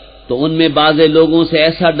تو ان میں بعض لوگوں سے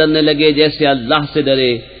ایسا ڈرنے لگے جیسے اللہ سے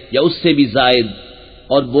ڈرے یا اس سے بھی زائد،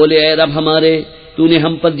 اور بولے اے رب ہمارے تو نے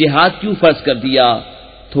ہم پر جہاد کیوں فرض کر دیا،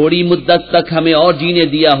 تھوڑی مدت تک ہمیں اور جینے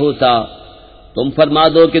دیا ہوتا۔ تم فرما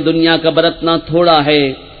دو کہ دنیا کا برتنا تھوڑا ہے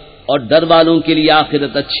اور ڈر والوں کے لیے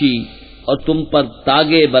آخرت اچھی، اور تم پر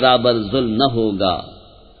تاگے برابر ظلم نہ ہوگا۔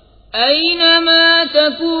 أينما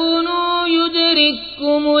تكونوا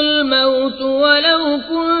يدرككم الموت ولو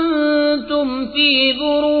كنتم في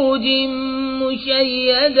بروج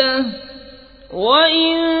مشيدة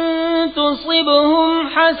وإن تصبهم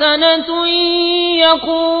حسنة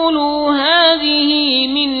يقولوا هذه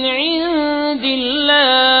من عند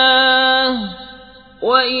الله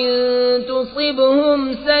وإن تصبهم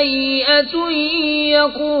سيئة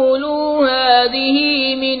يقولوا هذه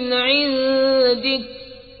من عندك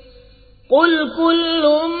قل كل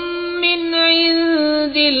من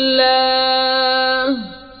عند الله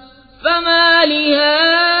فما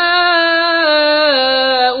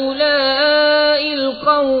لهؤلاء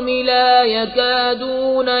القوم لا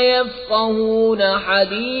يكادون يفقهون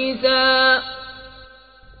حديثا۔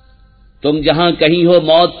 تم جہاں کہیں ہو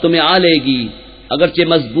موت تمہیں آ لے گی، اگرچہ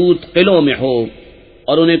مضبوط قلعوں میں ہو،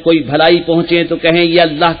 اور انہیں کوئی بھلائی پہنچے تو کہیں یہ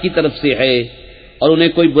اللہ کی طرف سے ہے، اور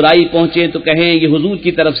انہیں کوئی برائی پہنچے تو کہیں یہ حضور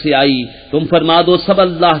کی طرف سے آئی، تم فرما دو سب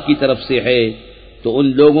اللہ کی طرف سے ہے۔ تو ان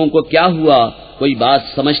لوگوں کو کیا ہوا، کوئی بات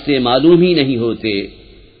سمجھتے معلوم ہی نہیں ہوتے۔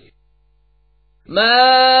 ما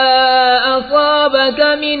أصابك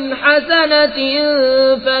من حسنة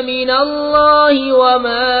فمن الله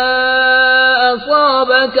وما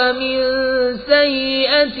أصابك من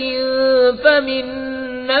سيئة فمن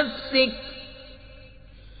نفسك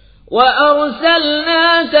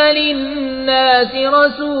وأرسلناك للناس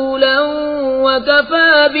رسولا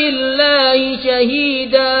وكفى بالله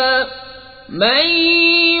شهيدا من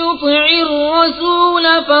يطع الرسول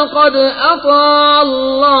فقد أطاع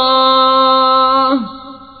الله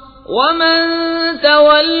ومن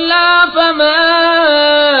تولى فما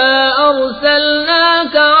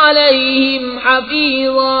أرسلناك عليهم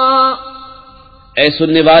حفيظا۔ اے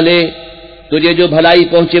سننے والے، تجھے جو بھلائی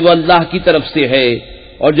پہنچے وہ اللہ کی طرف سے ہے،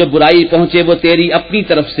 اور جو برائی پہنچے وہ تیری اپنی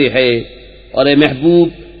طرف سے ہے۔ اور اے محبوب،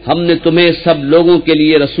 ہم نے تمہیں سب لوگوں کے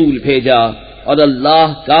لیے رسول بھیجا، اور اللہ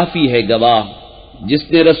کافی ہے گواہ۔ جس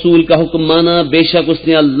نے رسول کا حکم مانا بے شک اس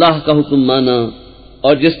نے اللہ کا حکم مانا،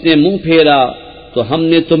 اور جس نے منہ پھیرا تو ہم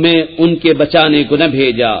نے تمہیں ان کے بچانے کو نہ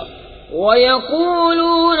بھیجا۔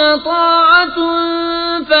 وَيَقُولُونَ طَاعَةٌ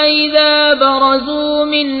فَإِذَا بَرَزُوا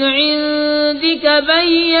مِنْ عِنْدِكَ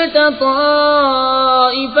بَيَّتَ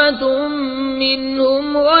طَائِفَةٌ مِّنْهُمْ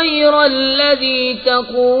غَيْرَ الَّذِي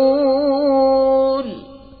تَقُولُ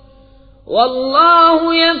وَاللَّهُ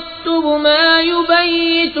يَكْتُبُ مَا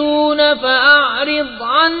يُبَيِّتُونَ فَأَعْرِضْ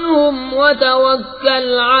عَنْهُمْ وَتَوَكَّلْ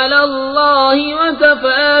عَلَى اللَّهِ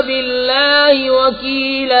وَكَفَى بِاللَّهِ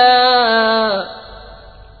وَكِيلًا۔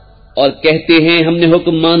 اور کہتے ہیں ہم نے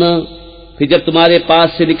حکم مانا، پھر جب تمہارے پاس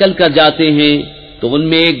سے نکل کر جاتے ہیں تو ان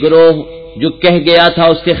میں ایک گروہ جو کہہ گیا تھا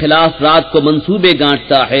اس کے خلاف رات کو منصوبے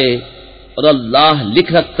گانٹتا ہے، اور اللہ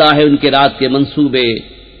لکھ رکھتا ہے ان کے رات کے منصوبے۔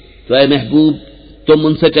 تو اے محبوب، تم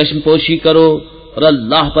ان سے چشم پوشی کرو اور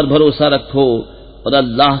اللہ پر بھروسہ رکھو، اور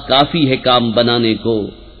اللہ کافی ہے کام بنانے کو۔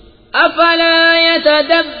 افلا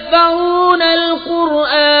يتدبرون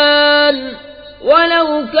القرآن ولو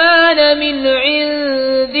كان من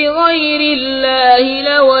عند غير الله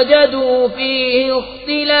لوجدوا فيه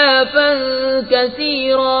اختلافا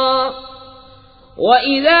كثيرا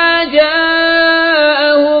وإذا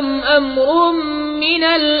جاءهم أمر من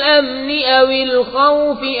الأمن أو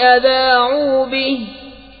الخوف أذاعوا به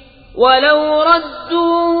ولو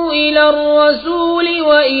ردوه إلى الرسول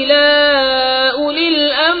وإلى أولي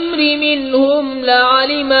الأمر منهم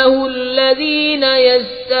لعلمه الذين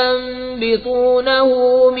يستنبطونه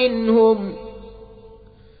منهم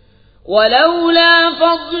ولولا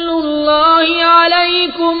فضل الله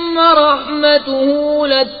عليكم ورحمته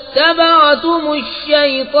لاتبعتم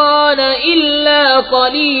الشيطان إلا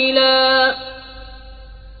قليلا۔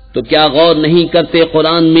 تو کیا غور نہیں کرتے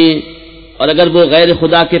قرآن میں؟ اور اگر وہ غیر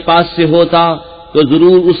خدا کے پاس سے ہوتا تو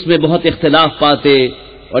ضرور اس میں بہت اختلاف پاتے،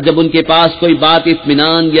 اور جب ان کے پاس کوئی بات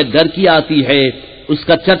اطمینان یا ڈر کی آتی ہے اس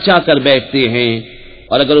کا چرچا کر بیٹھتے ہیں،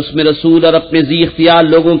 اور اگر اس میں رسول اور اپنے ذی اختیار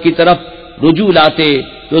لوگوں کی طرف رجوع لاتے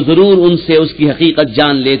تو ضرور ان سے اس کی حقیقت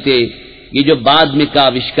جان لیتے، یہ جو بعد میں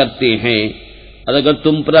کاوش کرتے ہیں۔ اور اگر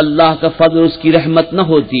تم پر اللہ کا فضل اور اس کی رحمت نہ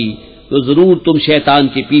ہوتی تو ضرور تم شیطان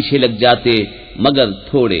کے پیچھے لگ جاتے مگر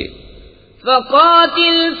تھوڑے۔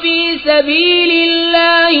 فقاتل في سبيل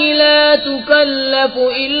الله لا تكلف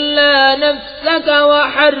إلا نفسك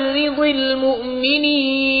وحرض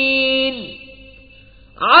المؤمنين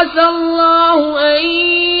عسى الله أن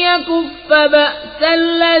يكف بأس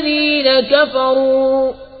الذين كفروا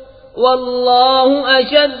والله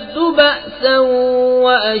أشد بأسا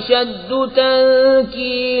وأشد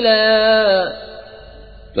تنكيلا۔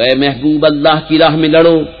 تو اے محبوب، اللہ کی راہ میں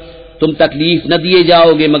لڑو، تم تکلیف نہ دیے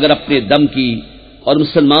جاؤ گے مگر اپنے دم کی، اور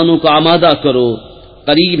مسلمانوں کو آمادہ کرو۔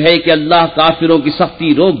 قریب ہے کہ اللہ کافروں کی سختی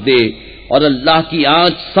روک دے، اور اللہ کی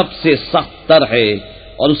آنچ سب سے سخت تر ہے،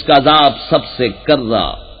 اور اس کا عذاب سب سے کرا۔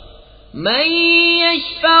 من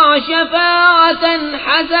يشفع شفاعة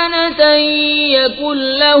حسنة يكن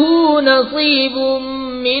له نصيب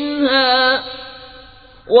منها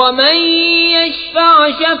ومن يشفع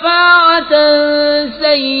شفاعة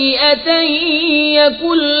سيئة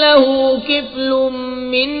يكن له كفل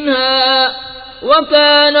منها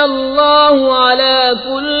وكان الله على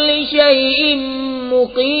كل شيء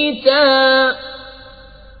مقيتا۔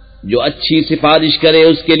 جو اچھی سفارش کرے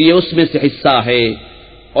اس کے لیے اس میں سے حصہ ہے،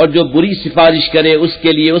 اور جو بری سفارش کرے اس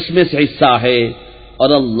کے لیے اس میں سے حصہ ہے، اور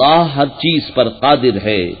اللہ ہر چیز پر قادر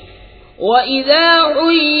ہے۔ وَإِذَا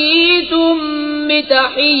حُيِّيتُم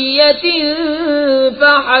بتحية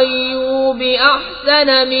فحيوا بأحسن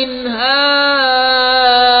منها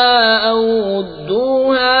أو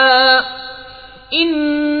ردوها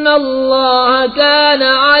إن الله كان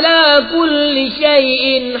على كل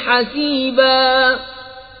شيء حسيبا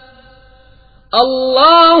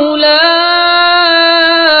الله لا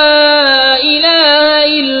إله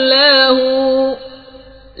إلا هو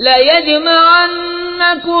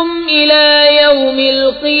ليجمعنكم إلى يوم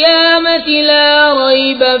القيامة لا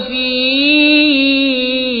ريب فيه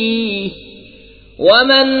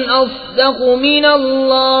ومن أصدق من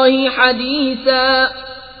الله حديثا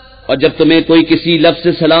اور جب تمہیں کوئی کسی لفظ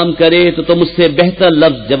سے سلام کرے تو تم اس سے بہتر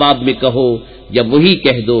لفظ جواب میں کہو یا وہی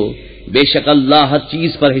کہہ دو، بے شک اللہ ہر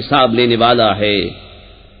چیز پر حساب لینے والا ہے۔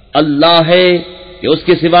 اللہ ہے کہ اس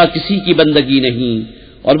کے سوا کسی کی بندگی نہیں،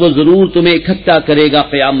 اور وہ ضرور تمہیں اکٹھا کرے گا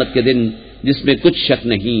قیامت کے دن جس میں کچھ شک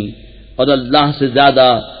نہیں، اور اللہ سے زیادہ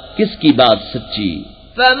کس کی بات سچی۔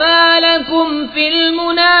 فما لكم في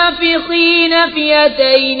المنافقين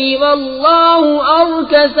فئتين والله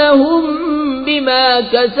أركسهم بما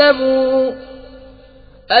كسبوا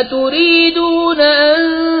أتريدون أن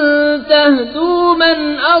تهدوا من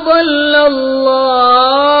أضل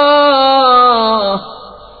الله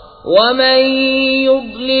ومن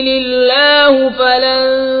يضلل الله فلن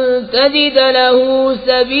تجد له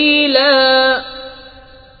سبيلا۔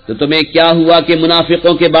 تو تمہیں کیا ہوا کہ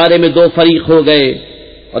منافقوں کے بارے میں دو فریق ہو گئے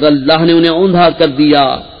اور اللہ نے انہیں اوندھا کر دیا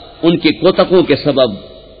ان کے کوتکوں کے سبب؟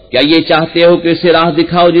 کیا یہ چاہتے ہو کہ اسے راہ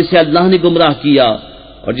دکھاؤ جسے اللہ نے گمراہ کیا،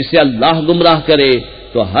 اور جسے اللہ گمراہ کرے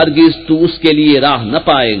تو ہرگز تو اس کے لیے راہ نہ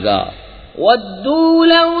پائے گا۔ وَدُّوا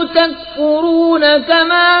لَوْ تَكْفُرُونَ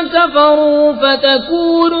كَمَا كَفَرُوا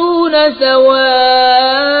فَتَكُونُونَ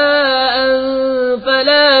سَوَاءً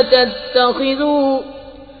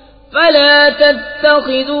فَلَا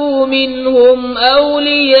تَتَّخِذُوا مِنْهُمْ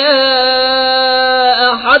أَوْلِيَاءَ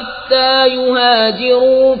حَتَّى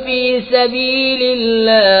يُهَاجِرُوا فِي سَبِيلِ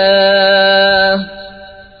اللَّهِ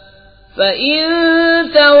فَإِن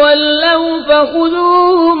تَوَلَّوْا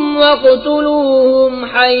فَخُذُوهُمْ وَاقْتُلُوهُمْ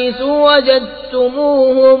حَيْثُ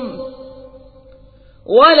وَجَدتُّمُوهُمْ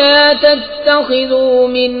وَلَا تَتَّخِذُوا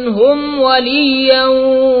مِنْهُمْ وَلِيًّا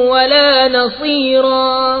وَلَا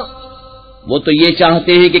نَصِيرًا۔ وہ تو یہ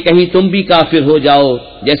چاہتے ہیں کہ کہیں تم بھی کافر ہو جاؤ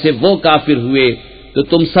جیسے وہ کافر ہوئے، تو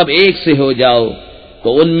تم سب ایک سے ہو جاؤ، تو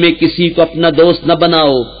ان میں کسی کو اپنا دوست نہ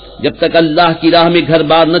بناؤ جب تک اللہ کی راہ میں گھر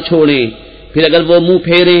بار نہ چھوڑیں، پھر اگر وہ منہ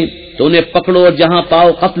پھیریں تو انہیں پکڑو اور جہاں پاؤ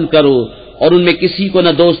قتل کرو، اور ان میں کسی کو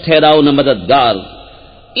نہ دوست ٹھہراؤ نہ مددگار۔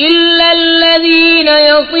 إِلَّا الَّذِينَ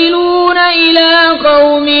يَصِلُونَ إِلَى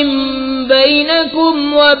قَوْمٍ بَيْنَكُمْ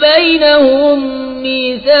وَبَيْنَهُمْ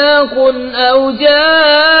مِيثَاقٌ أَوْ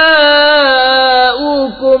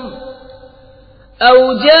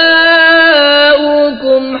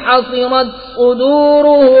جَاءُوكُمْ حَصِرَتْ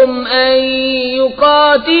صُدُورُهُمْ أَن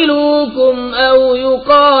يُقَاتِلُوكُمْ أَوْ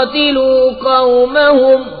يُقَاتِلُوا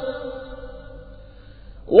قَوْمَهُمْ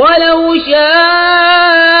وَلَوْ شَاءَ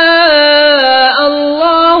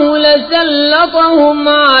اللَّهُ لَسَلَّطَهُمْ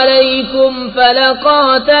عَلَيْكُمْ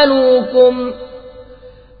فَلَقَاتَلُوكُمْ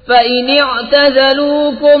فَإِنِ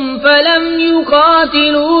اعْتَزَلُوكُمْ فَلَمْ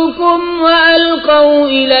يُقَاتِلُوكُمْ وَأَلْقَوْا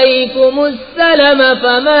إِلَيْكُمُ السَّلَمَ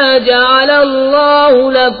فَمَا جَعَلَ اللَّهُ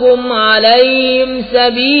لَكُمْ عَلَيْهِمْ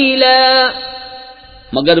سَبِيلًا۔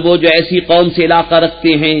 مگر وہ جو ایسی قوم سے علاقہ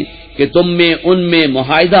رکھتے ہیں کہ تم میں ان میں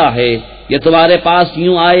معاہدہ ہے، یا تمہارے پاس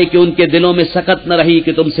یوں آئے کہ ان کے دلوں میں سکت نہ رہی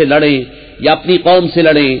کہ تم سے لڑیں یا اپنی قوم سے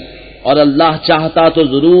لڑیں، اور اللہ چاہتا تو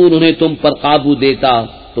ضرور انہیں تم پر قابو دیتا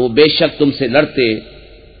تو وہ بے شک تم سے لڑتے،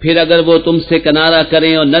 پھر اگر وہ تم سے کنارہ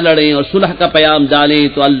کریں اور نہ لڑیں اور صلح کا پیام ڈالیں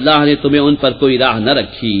تو اللہ نے تمہیں ان پر کوئی راہ نہ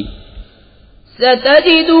رکھی۔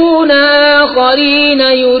 ستجدون آخرين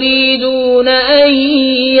يريدون أن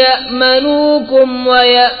يأمنوكم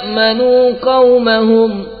ويأمنوا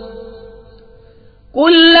قومهم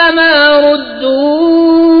كلما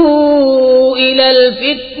ردوا إلى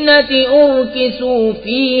الفتنة أركسوا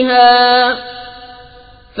فيها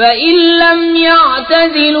فإن لم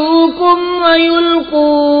يعتزلوكم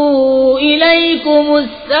ويلقوا إليكم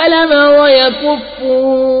السلم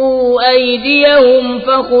ويكفوا أيديهم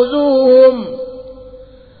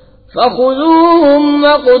فخذوهم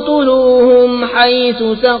واقتلوهم حيث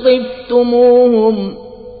ثقفتموهم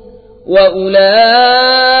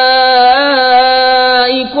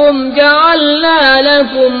وأولئكم جعلنا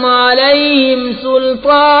لكم عليهم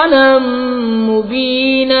سلطانا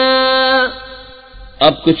مبينا۔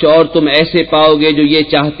 اب کچھ اور تم ایسے پاؤ گے جو یہ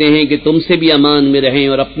چاہتے ہیں کہ تم سے بھی امان میں رہیں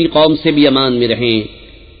اور اپنی قوم سے بھی امان میں رہیں،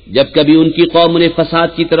 جب کبھی ان کی قوم انہیں فساد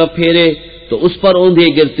کی طرف پھیرے تو اس پر اوندھے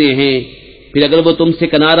گرتے ہیں، پھر اگر وہ تم سے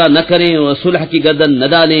کنارہ نہ کریں اور صلح کی گردن نہ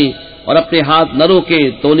ڈالیں اور اپنے ہاتھ نہ روکے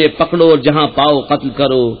تو انہیں پکڑو اور جہاں پاؤ قتل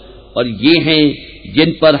کرو، اور یہ ہیں جن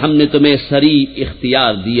پر ہم نے تمہیں سری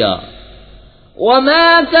اختیار دیا۔ وما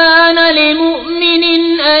كان لمؤمن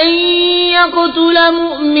أن يقتل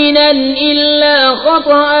مؤمنا إلا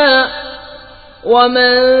خطأ،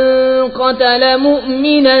 ومن قتل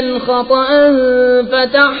مؤمنا خطأ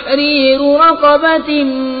فتحرير رقبة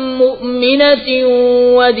مؤمنة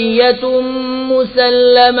ودية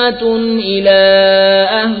مسلمة إلى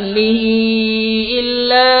أهله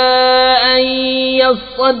إلا أن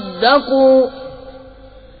يصدقوا،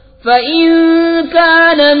 فإن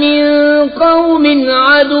كان من قوم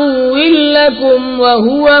عدو لكم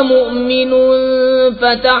وهو مؤمن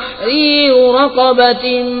فتحرير رقبة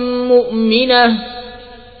مؤمنة،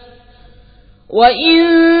 وإن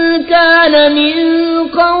كان من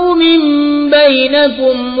قوم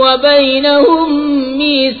بينكم وبينهم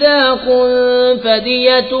ميثاق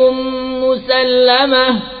فدية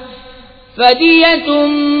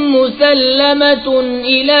مسلمة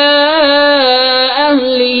إلى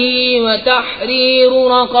أهله وتحرير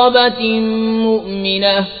رقبة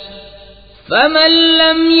مؤمنة، فمن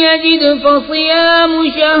لم يجد فصيام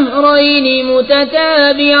شهرين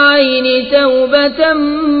متتابعين توبة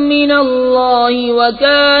من الله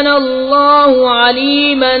وكان الله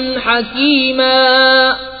عليما حكيما۔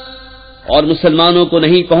 اور مسلمانوں کو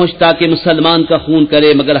نہیں پہنچتا کہ مسلمان کا خون کرے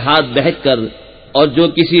مگر ہاتھ بہت کر، اور جو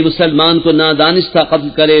کسی مسلمان کو نادانستہ قتل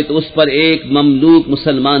کرے تو اس پر ایک مملوک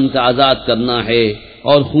مسلمان کا آزاد کرنا ہے،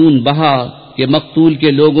 اور خون بہا کہ مقتول کے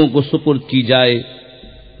لوگوں کو سپرد کی جائے،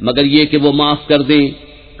 مگر یہ کہ وہ معاف کر دیں۔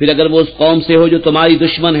 پھر اگر وہ اس قوم سے ہو جو تمہاری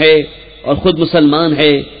دشمن ہے اور خود مسلمان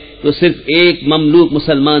ہے تو صرف ایک مملوک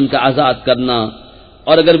مسلمان کا آزاد کرنا،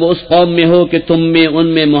 اور اگر وہ اس قوم میں ہو کہ تم میں ان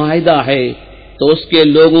میں معاہدہ ہے تو اس کے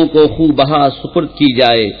لوگوں کو خوب بہا سپرد کی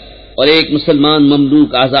جائے، اور ایک مسلمان مملوک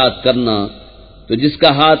آزاد کرنا۔ تو جس کا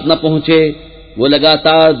ہاتھ نہ پہنچے وہ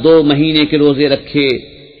لگاتار 2 مہینے کے روزے رکھے،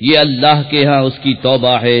 یہ اللہ کے ہاں اس کی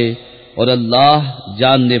توبہ ہے، اور اللہ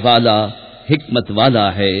جاننے والا حکمت والا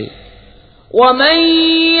ہے۔ ومن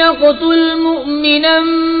يقتل مؤمنا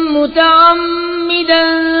متعمدا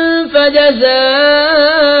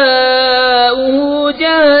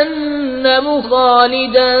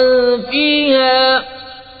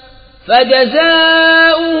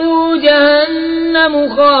فجزاؤه جهنم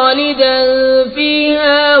خالدا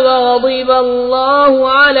فيها وغضب الله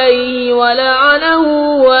عليه ولعنه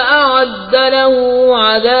وأعد له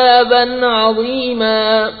عذابا عظيما۔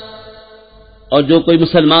 اور جو کوئی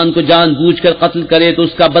مسلمان کو جان بوجھ کر قتل کرے تو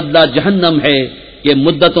اس کا بدلہ جہنم ہے کہ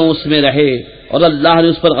مدتوں اس میں رہے، اور اللہ نے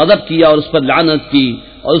اس پر غضب کیا اور اس پر لعنت کی،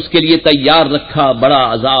 اور اس کے لیے تیار رکھا بڑا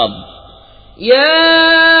عذاب۔ يا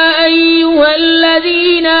أيها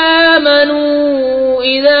الذين آمنوا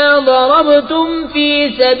إذا ضربتم في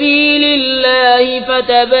سبيل الله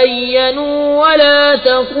فتبينوا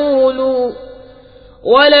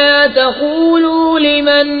ولا تقولوا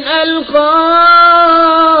لمن ألقى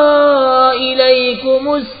إليكم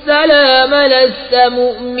السلام لست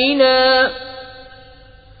مؤمنا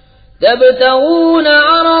تبتغون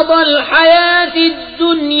عرض الحياة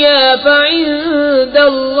الدنيا فعند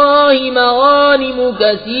الله مغانم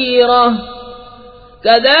كثيرة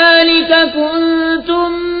كذلك كنتم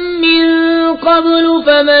من قبل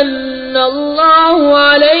فمن الله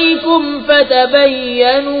عليكم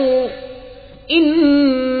فتبينوا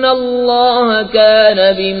إن الله كان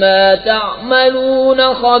بما تعملون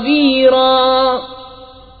خبيرا۔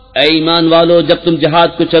 اے ایمان والو، جب تم جہاد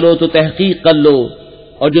کو چلو تو تحقیق کر لو،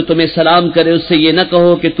 اور جو تمہیں سلام کرے اس سے یہ نہ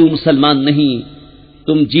کہو کہ تو مسلمان نہیں،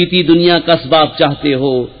 تم جیتی دنیا کا اسباب چاہتے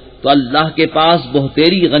ہو تو اللہ کے پاس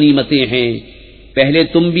بہتیری غنیمتیں ہیں۔ پہلے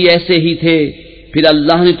تم بھی ایسے ہی تھے، پھر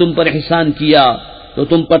اللہ نے تم پر احسان کیا تو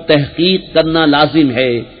تم پر تحقیق کرنا لازم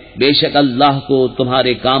ہے، بے شک اللہ کو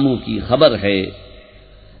تمہارے کاموں کی خبر ہے۔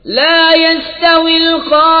 لا يستوي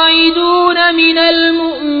القاعدون من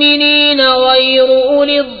المؤمنين غير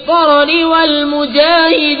أولي الضرر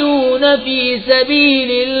والمجاهدون في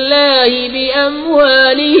سبيل الله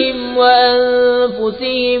بأموالهم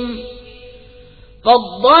وأنفسهم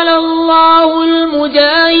فضل الله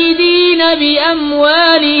المجاهدين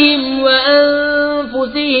بأموالهم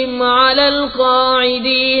وأنفسهم على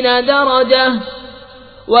القاعدين درجة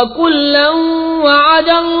وكلا وعد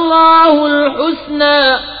الله الحسنى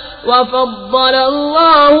وفضل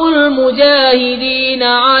الله المجاهدين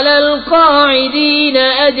على القاعدين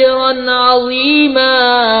أجرا عظيما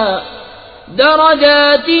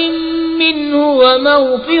درجات منه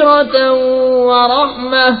ومغفرة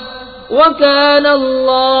ورحمة وكان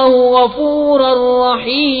الله غفورا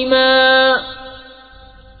رحيما۔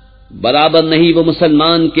 برابر نہیں وہ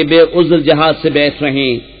مسلمان کے بے عذر جہاد سے بیٹھ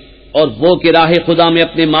رہیں اور وہ کہ راہ خدا میں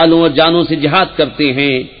اپنے مالوں اور جانوں سے جہاد کرتے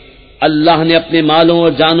ہیں، اللہ نے اپنے مالوں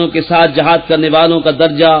اور جانوں کے ساتھ جہاد کرنے والوں کا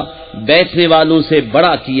درجہ بیٹھنے والوں سے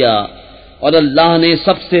بڑا کیا، اور اللہ نے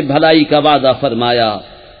سب سے بھلائی کا وعدہ فرمایا،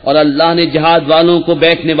 اور اللہ نے جہاد والوں کو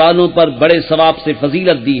بیٹھنے والوں پر بڑے ثواب سے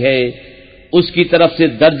فضیلت دی ہے، اس کی طرف سے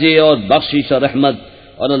درجے اور بخشش اور رحمت،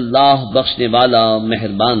 اور اللہ بخشنے والا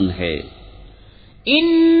مہربان ہے۔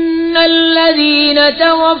 ان الذين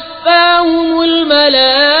توفاهم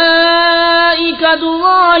الملائكة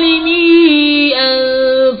ظالمي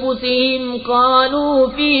انفسهم قالوا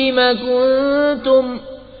فيم كنتم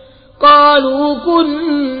قالوا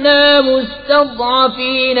كنا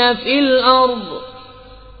مستضعفين في الارض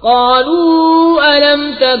قالوا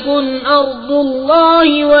ألم تكن أرض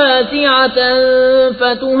الله واسعة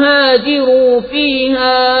فتهاجروا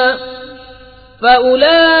فيها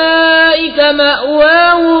فأولئك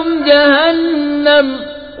مأواهم جهنم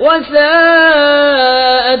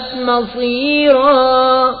وساءت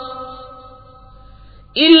مصيرا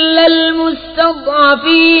إلا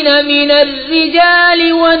المستضعفين من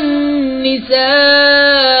الرجال والنساء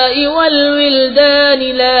والولدان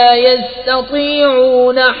لا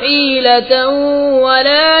يستطيعون حيلة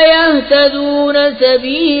ولا يهتدون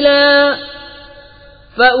سبيلا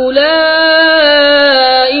فأولئك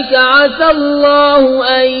عسى الله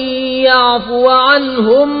أن يعفو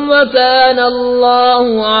عنهم وكان الله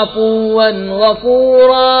عفوا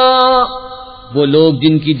غفورا۔ وہ لوگ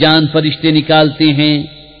جن کی جان فرشتے نکالتے ہیں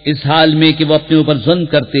اس حال میں کہ وہ اپنے اوپر ظلم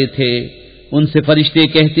کرتے تھے، ان سے فرشتے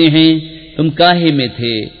کہتے ہیں تم کاہے میں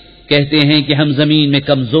تھے؟ کہتے ہیں کہ ہم زمین میں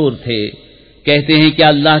کمزور تھے۔ کہتے ہیں کہ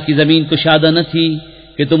اللہ کی زمین کشادہ نہ تھی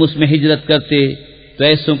کہ تم اس میں ہجرت کرتے، تو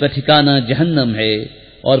ایسوں کا ٹھکانہ جہنم ہے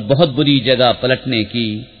اور بہت بری جگہ پلٹنے کی۔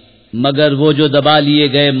 مگر وہ جو دبا لیے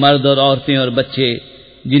گئے مرد اور عورتیں اور بچے،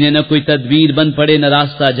 جنہیں نہ کوئی تدبیر بن پڑے نہ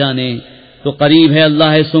راستہ جانے، تو قریب ہے اللہ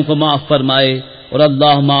ایسوں کو معاف فرمائے، اور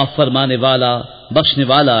اللہ معاف فرمانے والا بخشنے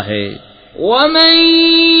والا ہے۔ ومن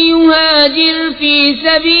يهاجر في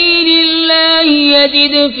سبيل الله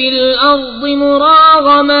يجد في الأرض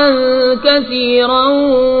مراغما كثيرا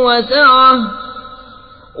وسعة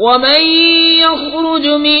ومن يخرج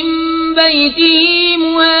من بيته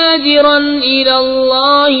مهاجرا إلى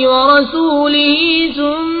الله ورسوله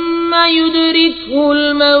ثم يدركه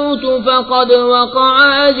الموت فقد وقع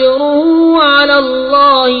أجره على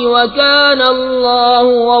الله وكان الله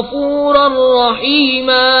غفورا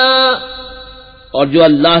رحيما۔ اور جو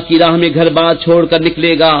اللہ کی راہ میں گھر بار چھوڑ کر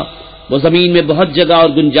نکلے گا وہ زمین میں بہت جگہ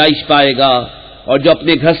اور گنجائش پائے گا، اور جو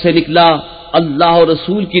اپنے گھر سے نکلا اللہ اور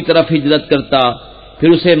رسول کی طرف ہجرت کرتا پھر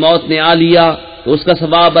اسے موت نے آ لیا تو اس کا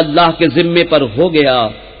ثواب اللہ کے ذمے پر ہو گیا،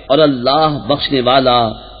 اور اللہ بخشنے والا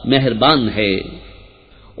مہربان ہے۔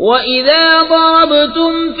 وَإِذَا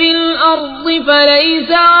ضَرَبْتُمْ فِي الْأَرْضِ فَلَيْسَ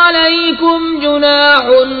عَلَيْكُمْ جُنَاحٌ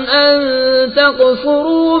أَن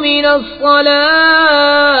تَقْصُرُوا مِنَ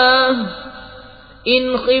الصَّلَاةِ إِنْ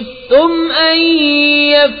خِفْتُمْ أَن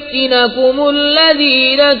يَفْتِنَكُمُ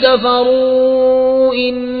الَّذِينَ كَفَرُوا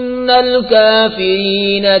إِنَّ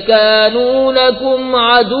الْكَافِرِينَ كَانُوا لَكُمْ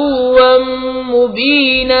عَدُوًّا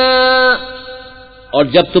مُبِينًا۔ اور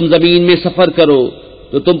جب تم زمین میں سفر کرو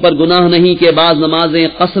تو تم پر گناہ نہیں کہ بعض نمازیں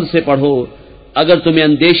قصر سے پڑھو، اگر تمہیں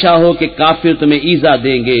اندیشہ ہو کہ کافر تمہیں ایذا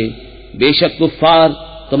دیں گے، بے شک کفار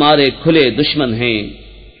تمہارے کھلے دشمن ہیں۔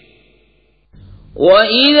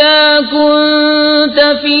 وَإِذَا كُنْتَ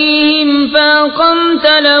فِيهِمْ فَأَقَمْتَ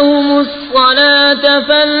لَهُمُ الصَّلَاةَ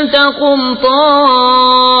فَلْتَقُمْ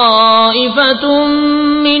طَائِفَةٌ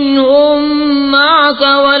مِّنْهُمْ مَعَكَ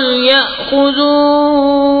وَلْيَأْخُذُوا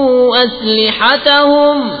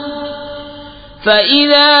أَسْلِحَتَهُمْ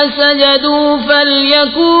فَإِذَا سَجَدُوا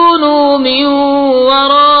فَلْيَكُونُوا مِنْ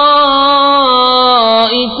وَرَائِكُمْ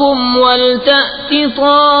وَلْتَأْتِ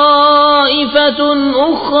طَائِفَةٌ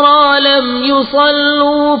أُخْرَى لَمْ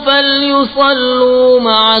يُصَلُّوا فَلْيُصَلُّوا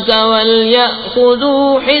مَعَكَ وَلْيَأْخُذُوا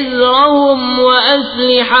حِذْرَهُمْ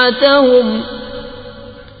وَأَسْلِحَتَهُمْ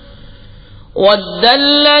وَدَّ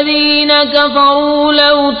الَّذِينَ كَفَرُوا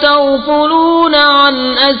لَوْ تَغْفُلُونَ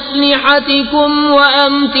عَنْ أَسْلِحَتِكُمْ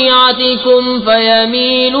وَأَمْتِعَتِكُمْ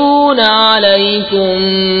فَيَمِيلُونَ عَلَيْكُمْ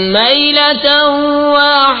مَيْلَةً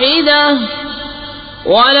وَاحِدَةً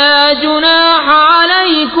وَلَا جُنَاحَ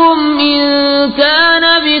عَلَيْكُمْ إِن كَانَ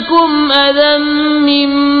بِكُمْ أَذًى مِّن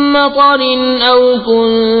مَّطَرٍ أَوْ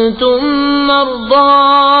كُنتُم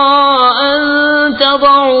مَّرْضَىٰ أَن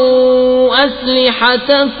تَضَعُوا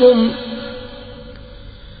أَسْلِحَتَكُمْ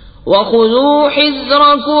وَخُذُوا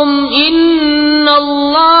حِذْرَكُمْ إِنَّ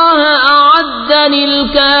اللَّهَ أَعَدَّ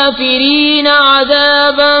لِلْكَافِرِينَ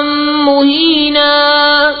عَذَابًا مُّهِينًا۔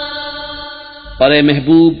 اور اے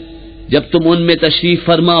محبوب، جب تم ان میں تشریف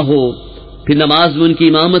فرما ہو پھر نماز میں ان کی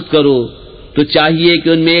امامت کرو تو چاہیے کہ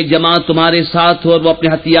ان میں ایک جماعت تمہارے ساتھ ہو اور وہ اپنے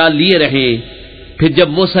ہتھیار لیے رہیں. پھر جب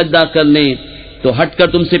وہ سجدہ کر لیں تو ہٹ کر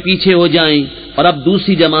تم سے پیچھے ہو جائیں اور اب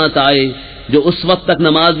دوسری جماعت آئے جو اس وقت تک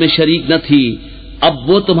نماز میں شریک نہ تھی، اب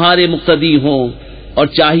وہ تمہارے مقتدی ہوں، اور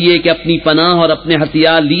چاہیے کہ اپنی پناہ اور اپنے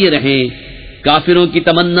ہتھیار لیے رہیں. کافروں کی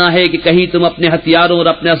تمنا ہے کہ کہیں تم اپنے ہتھیاروں اور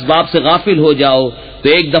اپنے اسباب سے غافل ہو جاؤ تو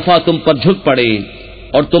ایک دفعہ تم پر جھک پڑے،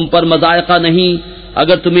 اور تم پر مضائقہ نہیں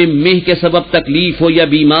اگر تمہیں مہ کے سبب تکلیف ہو یا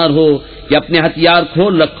بیمار ہو کہ اپنے ہتھیار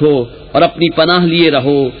کھول رکھو اور اپنی پناہ لیے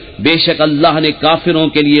رہو. بے شک اللہ نے کافروں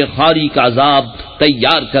کے لیے خاری کا عذاب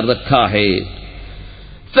تیار کر رکھا ہے.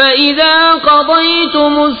 فَإِذَا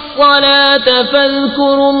قَضَيْتُمُ الصَّلَاةَ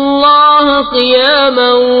فَاذْكُرُوا اللَّهَ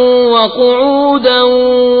قِيَامًا وَقُعُودًا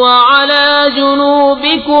وَعَلَى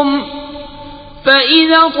جُنُوبِكُمْ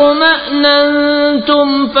فَإِذَا اطْمَأْنَنْتُمْ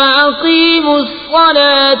فَأَقِيمُوا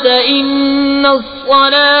الصَّلَاةَ إِنَّ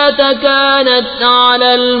الصَّلَاةَ كَانَتْ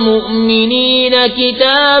عَلَى الْمُؤْمِنِينَ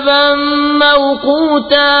كِتَابًا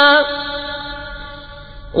مَوْقُوتًا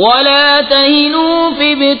وَلَا تَهِنُوا فِي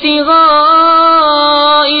ابْتِغَاءِ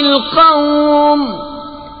الْقَوْمِ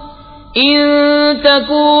إِن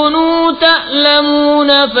تَكُونُوا تَأْلَمُونَ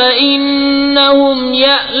فَإِنَّهُمْ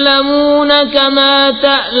يَأْلَمُونَ كَمَا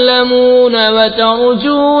تَأْلَمُونَ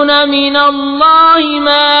وَتَرْجُونَ مِنَ اللَّهِ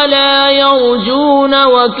مَا لَا يَرْجُونَ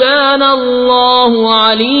وَكَانَ اللَّهُ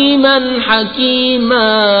عَلِيمًا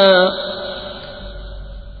حَكِيمًا.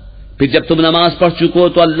 پھر جب تم نماز پڑھ چکو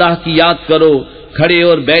تو اللہ کی یاد کرو، کھڑے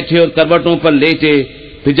اور بیٹھے اور کروٹوں پر لیٹے.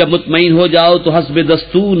 پھر جب مطمئن ہو جاؤ تو حسب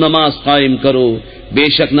دستور نماز قائم کرو. بے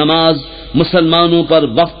شک نماز مسلمانوں پر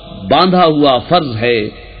وقت باندھا ہوا فرض ہے،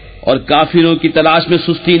 اور کافروں کی تلاش میں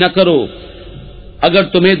سستی نہ کرو. اگر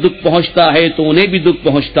تمہیں دکھ پہنچتا ہے تو انہیں بھی دکھ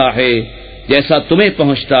پہنچتا ہے جیسا تمہیں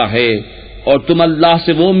پہنچتا ہے، اور تم اللہ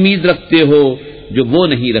سے وہ امید رکھتے ہو جو وہ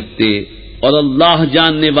نہیں رکھتے، اور اللہ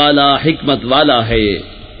جاننے والا حکمت والا ہے.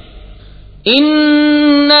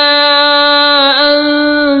 إِنَّا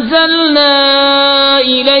أَنزَلْنَا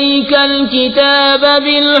إِلَيْكَ الْكِتَابَ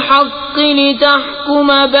بِالْحَقِّ لِتَحْكُمَ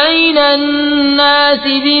بَيْنَ النَّاسِ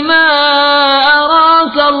بِمَا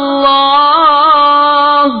أَرَاكَ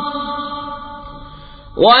اللَّهُ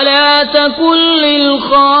وَلَا تَكُن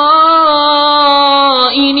لِّلْخَائِنِينَ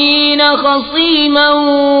خَصِيمًا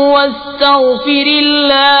وَاسْتَغْفِرِ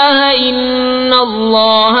اللَّهَ إِنَّ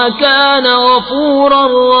اللَّهَ كَانَ غَفُورًا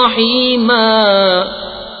رَّحِيمًا.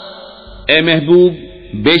 اے محبوب،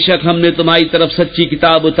 بے شک ہم نے تمہاری طرف سچی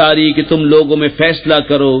کتاب اتاری کہ تم لوگوں میں فیصلہ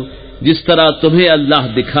کرو جس طرح تمہیں اللہ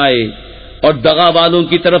دکھائے، اور دغا والوں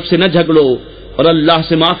کی طرف سے نہ جھگڑو اور اللہ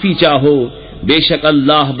سے معافی چاہو. بے شک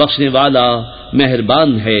اللہ بخشنے والا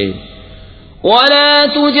مہربان ہے. وَلَا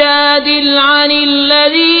تُجَادِلْ عَنِ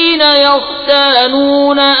الَّذِينَ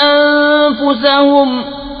يَخْتَانُونَ أَنفُسَهُمْ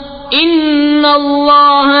إِنَّ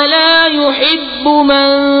اللَّهَ لَا يُحِبُّ مَن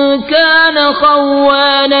كَانَ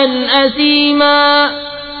خَوَّانًا أَثِيمًا.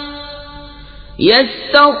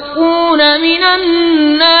 يَسْتَخْفُونَ مِنَ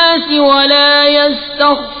النَّاسِ وَلَا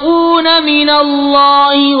يَسْتَخْفُونَ مِنَ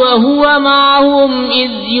اللَّهِ وَهُوَ مَعَهُمْ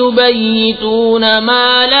إِذْ يُبَيِّتُونَ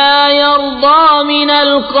مَا لَا يَرْضَى مِنَ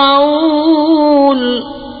الْقَوْلِ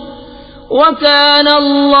وَكَانَ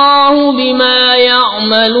اللَّهُ بِمَا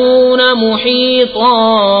يَعْمَلُونَ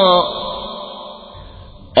مُحِيطًا.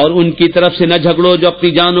 اور ان کی طرف سے نہ جھگڑو جو اپنی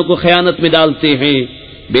جانوں کو خیانت میں ڈالتے ہیں.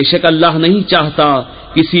 بے شک اللہ نہیں چاہتا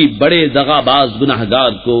کسی بڑے دغاباز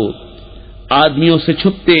گناہگار کو. آدمیوں سے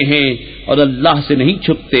چھپتے ہیں اور اللہ سے نہیں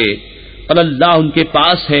چھپتے، اور اللہ ان کے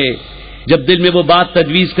پاس ہے جب دل میں وہ بات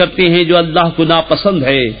تجویز کرتے ہیں جو اللہ کو ناپسند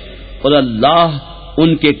ہے، اور اللہ ان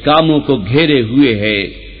کے کاموں کو گھیرے ہوئے ہے.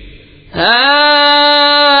 ہا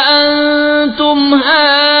انتم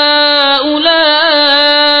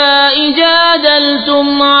هؤلاء جادلتم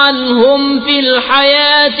عنهم في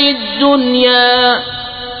الحياة الدنيا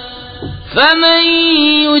فمن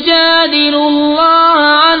يجادل الله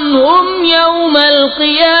عنهم يوم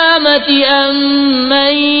القيامة أم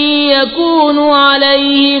من يكون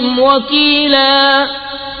عليهم وكيلا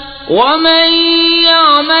ومن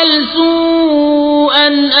يعمل سوءا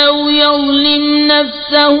أو يظلم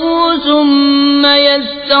نفسه ثم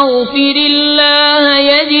يستغفر الله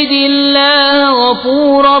يجد الله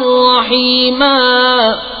غفورا رحيما.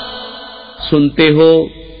 سنتے ہو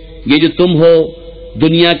یہ جو تم ہو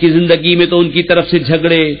دنیا کی زندگی میں تو ان کی طرف سے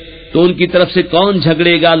جھگڑے، تو ان کی طرف سے کون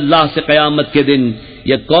جھگڑے گا اللہ سے قیامت کے دن،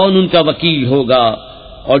 یا کون ان کا وکیل ہوگا؟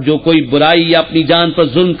 اور جو کوئی برائی یا اپنی جان پر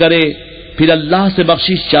ظلم کرے پھر اللہ سے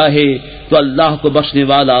بخشش چاہے تو اللہ کو بخشنے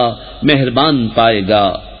والا مہربان پائے گا.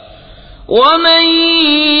 وَمَن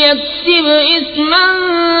يَكْسِبْ إِثْمًا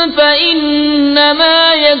فَإِنَّمَا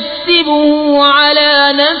يَكْسِبُهُ عَلَى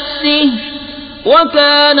نَفْسِهِ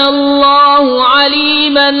وكان الله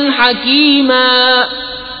عليما حكيما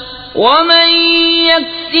ومن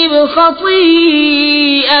يكسب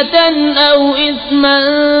خطيئة أو إثما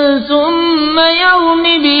ثم يرم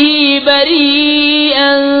به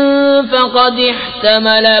بريئا فقد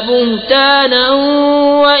احتمل بهتانا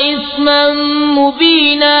وإثما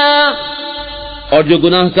مبينا. اور جو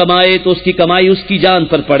گناہ کمائے تو اس کی کمائی اس کی جان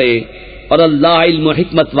پر پڑے، اور اللہ علم و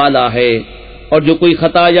حکمت والا ہے. اور جو کوئی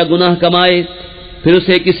خطا یا گناہ کمائے پھر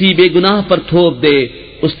اسے کسی بے گناہ پر تھوپ دے،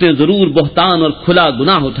 اس نے ضرور بہتان اور کھلا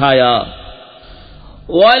گناہ اٹھایا.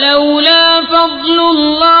 ولولا فضل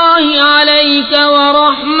الله عليك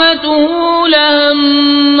ورحمته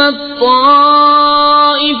لهمت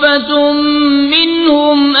طائفة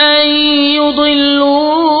منهم أن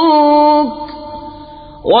يضلوك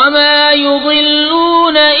وما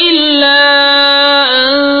يضلون إلا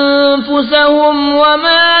أنفسهم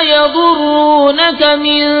وما يضرونك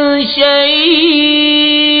من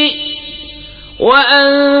شيء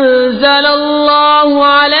وأنزل الله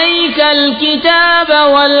عليك الكتاب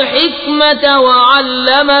والحكمة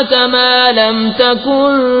وعلمك ما لم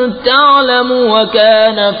تكن تعلم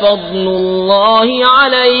وكان فضل الله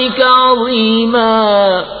عليك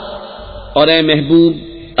عظيما. اور اے محبوب،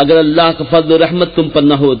 اگر اللہ کا فضل و رحمت تم پر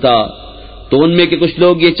نہ ہوتا تو ان میں کے کچھ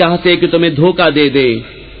لوگ یہ چاہتے کہ تمہیں دھوکہ دے دے،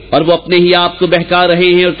 اور وہ اپنے ہی آپ کو بہکا رہے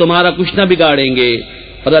ہیں اور تمہارا کچھ نہ بگاڑیں گے.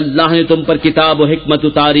 اور اللہ نے تم پر کتاب و حکمت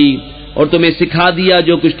اتاری اور تمہیں سکھا دیا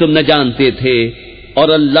جو کچھ تم نہ جانتے تھے، اور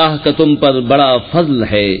اللہ کا تم پر بڑا فضل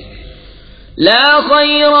ہے. لا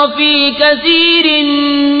خير في كثير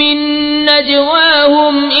من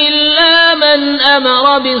نجواهم إلا من أمر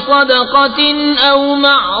بصدقة أو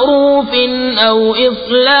معروف أو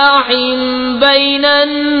إصلاح بين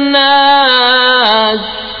الناس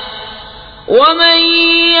ومن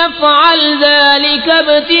يفعل ذلك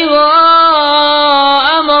ابتغاء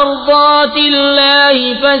مرضات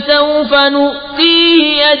الله فسوف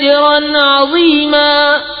نؤتيه أجرا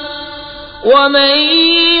عظيما. ومن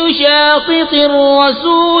يشاقق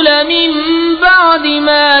الرسول من بعد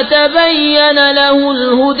ما تبين له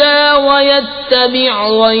الهدى ويتبع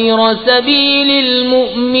غير سبيل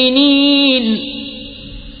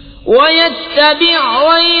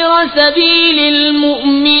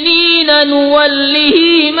المؤمنين نوله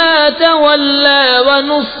ما تولى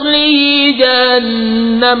ونصله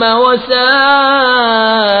جهنم وساءت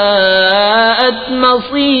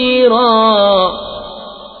مصيرا.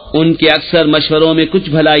 ان کے اکثر مشوروں میں کچھ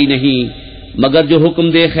بھلائی نہیں مگر جو حکم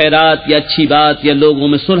دے خیرات یا اچھی بات یا لوگوں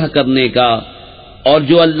میں صلح کرنے کا، اور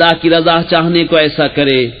جو اللہ کی رضا چاہنے کو ایسا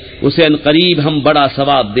کرے اسے عنقریب ہم بڑا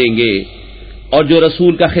ثواب دیں گے. اور جو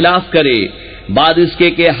رسول کا خلاف کرے بعد اس کے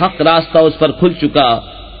کہ حق راستہ اس پر کھل چکا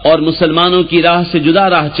اور مسلمانوں کی راہ سے جدا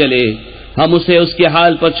راہ چلے، ہم اسے اس کے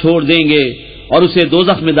حال پر چھوڑ دیں گے اور اسے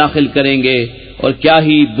دوزخ میں داخل کریں گے، اور کیا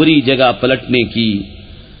ہی بری جگہ پلٹنے کی.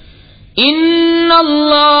 ان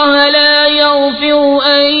اللہ لا یغفر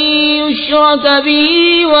ان یشرک به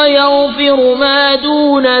ویغفر ما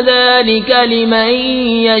دون ذلك لمن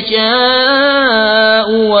یشاء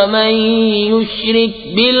ومن یشرک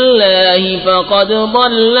باللہ فقد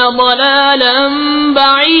ضل ضلالا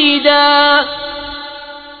بعیدا.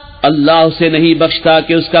 اللہ اسے نہیں بخشتا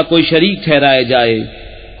کہ اس کا کوئی شریک ٹھہرایا جائے،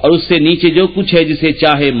 اور اس سے نیچے جو کچھ ہے جسے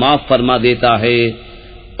چاہے معاف فرما دیتا ہے،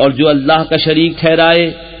 اور جو اللہ کا شریک ٹھہرائے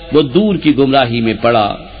وہ دور کی گمراہی میں پڑا.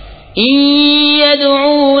 إن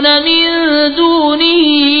يدعون من دونه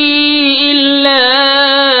إلا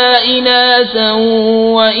إناثا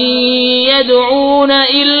وإن يدعون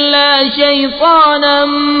إلا شيطانا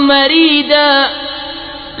مريدا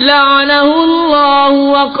لعنه الله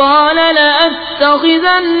وقال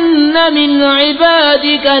لأتخذن من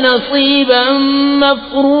عبادك نصيبا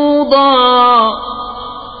مفروضا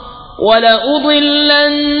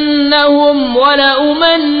وَلَأُضِلَّنَّهُمْ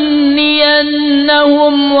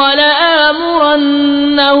وَلَأُمَنِّيَنَّهُمْ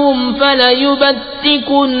وَلَآمُرَنَّهُمْ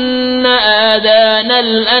فَلَيُبَتِّكُنَّ آذَانَ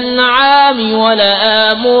الْأَنْعَامِ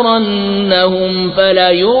وَلَآمُرَنَّهُمْ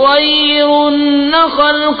فَلَيُغَيِّرُنَّ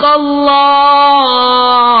خَلْقَ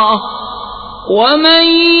اللَّهِ وَمَن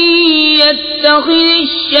يَتَّخِذِ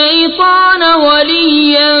الشَّيْطَانَ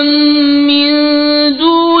وَلِيًّا مِّن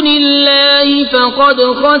دُونِ اللَّهِ فَقَدْ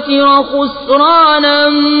خَسِرَ خُسْرَانًا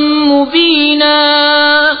مُبِينًا.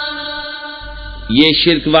 یہ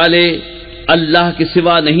شرک والے اللہ کے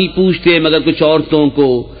سوا نہیں پوچھتے مگر کچھ عورتوں کو،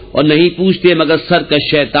 اور نہیں پوچھتے مگر سرکش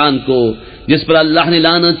شیطان کو جس پر اللہ نے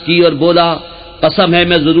لعنت کی اور بولا قسم ہے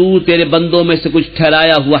میں ضرور تیرے بندوں میں سے کچھ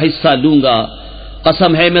ٹھہرایا ہوا حصہ لوں گا،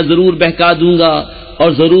 قسم ہے میں ضرور بہکا دوں گا اور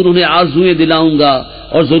ضرور انہیں آرزویں دلاؤں گا،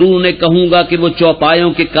 اور ضرور انہیں کہوں گا کہ وہ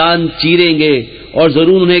چوپایوں کے کان چیریں گے اور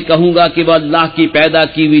ضرور انہیں کہوں گا کہ وہ اللہ کی پیدا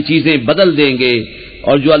کی ہوئی چیزیں بدل دیں گے،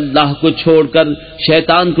 اور جو اللہ کو چھوڑ کر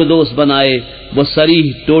شیطان کو دوست بنائے وہ صریح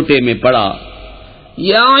ٹوٹے میں پڑا۔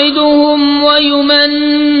 يعدهم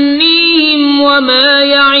ويمنيهم وما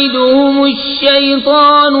يعدهم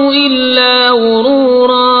الشيطان إلا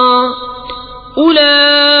غرورا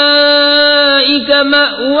أولئك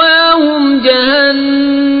مأواهم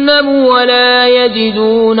جهنم ولا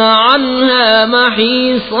يجدون عنها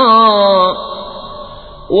محيصا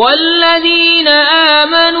والذين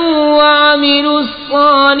آمنوا وعملوا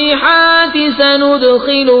الصالحات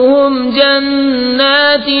سندخلهم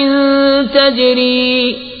جنات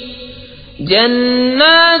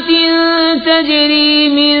تجري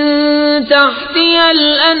من تحتها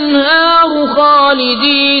الأنهار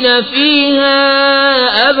خالدين فيها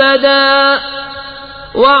أبدا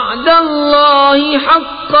وعد الله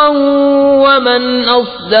حقا ومن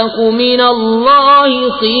أصدق من الله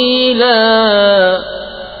قيلا۔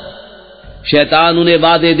 شیطان انہیں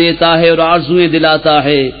وعدے دیتا ہے اور آرزویں دلاتا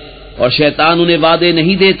ہے، اور شیطان انہیں وعدے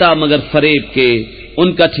نہیں دیتا مگر فریب کے۔ ان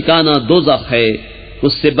کا ٹھکانہ دوزخ ہے،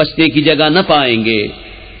 اس سے بچنے کی جگہ نہ پائیں گے۔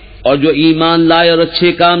 اور جو ایمان لائے اور اچھے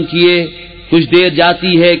کام کیے، کچھ دیر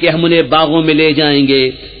جاتی ہے کہ ہم انہیں باغوں میں لے جائیں گے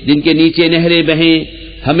جن کے نیچے نہریں بہیں،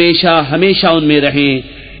 ہمیشہ ہمیشہ ان میں رہیں۔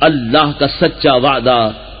 اللہ کا سچا وعدہ،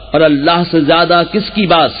 اور اللہ سے زیادہ کس کی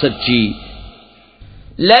بات سچی؟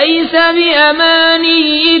 ليس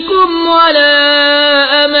بأمانيكم ولا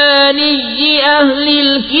أماني أهل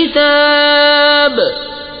الكتاب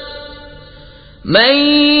من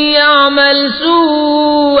يعمل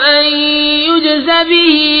سوءا يجز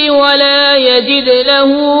به ولا يجد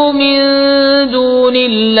له من دون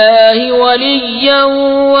الله وليا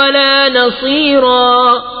ولا نصيرا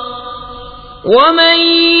ومن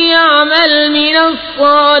يعمل من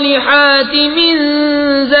الصالحات من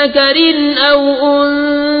ذكر أو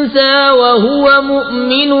أنثى وهو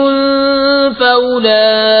مؤمن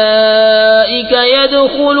فأولئك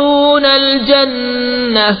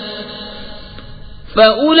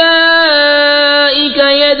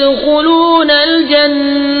يدخلون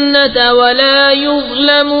الجنة ولا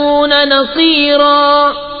يظلمون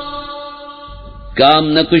نصيرا۔ کام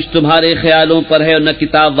نہ کچھ تمہارے خیالوں پر ہے اور نہ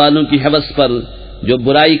کتاب والوں کی حوث پر، جو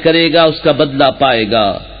برائی کرے گا اس کا بدلہ پائے گا،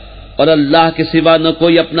 اور اللہ کے سوا نہ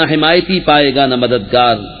کوئی اپنا حمایتی پائے گا نہ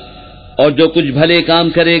مددگار۔ اور جو کچھ بھلے کام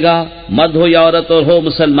کرے گا، مرد ہو یا عورت اور ہو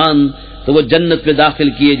مسلمان، تو وہ جنت میں داخل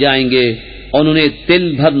کیے جائیں گے اور انہیں تل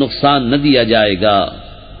بھر نقصان نہ دیا جائے گا۔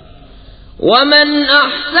 ومن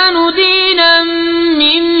أحسن دينا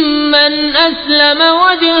ممن أسلم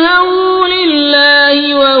وجهه لله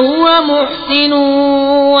وهو محسن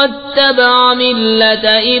واتبع ملة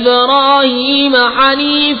إبراهيم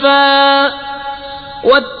حنيفا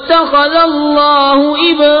واتخذ الله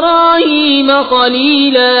إبراهيم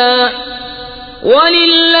خليلا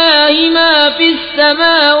ولله ما في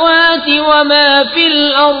السماوات وما في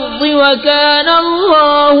الأرض وكان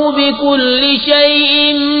الله بكل شيء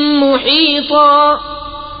محيطا۔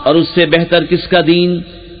 اور اس سے بہتر کس کا دین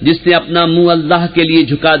جس نے اپنا منہ اللہ کے لیے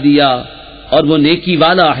جھکا دیا، اور وہ نیکی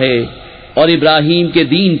والا ہے، اور ابراہیم کے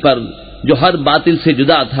دین پر جو ہر باطل سے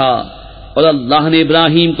جدا تھا، اور اللہ نے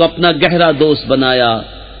ابراہیم کو اپنا گہرا دوست بنایا،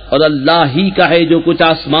 اور اللہ ہی کا ہے جو کچھ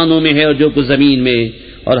آسمانوں میں ہے اور جو کچھ زمین میں،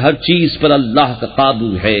 اور ہر چیز پر اللہ کا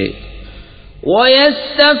قابو ہے۔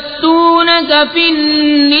 وَيَسْتَفْتُونَكَ فِي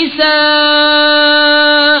النِّسَاءِ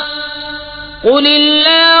قُلِ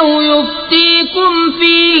اللَّهُ يُفْتِيكُمْ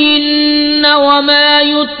فِيهِنَّ وَمَا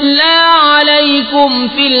يُتْلَى عَلَيْكُمْ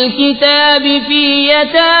فِي الْكِتَابِ فِي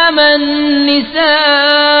يَتَامَى النِّسَاءِ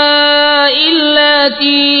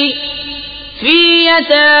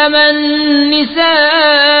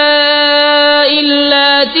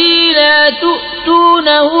اللَّاتِي لَا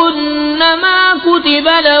تُؤْتُونَهُنَّ مَا كُتِبَ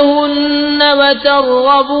لَهُنَّ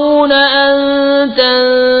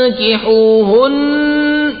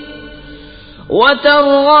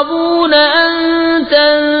وترغبون أن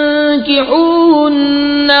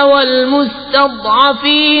تنكحوهن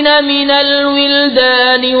والمستضعفين من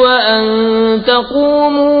الولدان وأن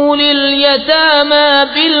تقوموا لليتامى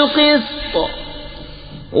بالقسط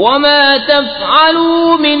وما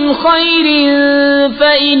تفعلوا من خير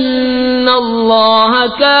فإن الله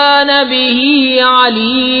كان به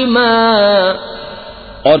عليما۔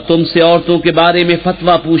 اور تم سے عورتوں کے بارے میں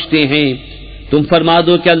فتویٰ پوچھتے ہیں، تم فرما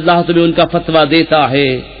دو کہ اللہ تمہیں ان کا فتویٰ دیتا ہے،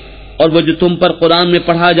 اور وہ جو تم پر قرآن میں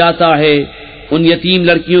پڑھا جاتا ہے ان یتیم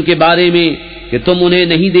لڑکیوں کے بارے میں کہ تم انہیں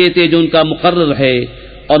نہیں دیتے جو ان کا مقرر ہے،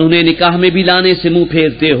 اور انہیں نکاح میں بھی لانے سے منہ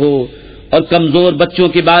پھیرتے ہو، اور کمزور بچوں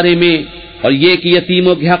کے بارے میں، اور یہ کہ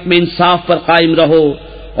یتیموں کے حق میں انصاف پر قائم رہو،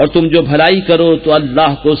 اور تم جو بھلائی کرو تو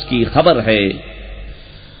اللہ کو اس کی خبر ہے۔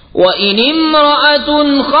 وَإِنِ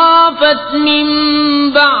امْرَأَةٌ خَافَتْ مِنْ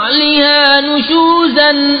بَعْلِهَا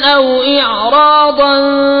نُشُوزًا أَوْ إِعْرَاضًا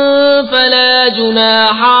فَلَا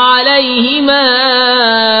جُنَاحَ عَلَيْهِمَا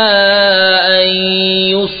أَنْ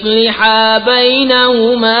يُصْلِحَا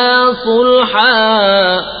بَيْنَهُمَا صُلْحًا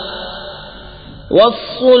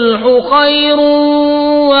وَالصُّلْحُ خَيْرٌ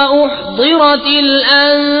وَأُحْضِرَتِ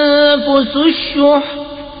الْأَنْفُسُ الشُّحَّ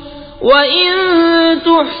وَإِن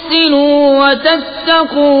تُحْسِنُوا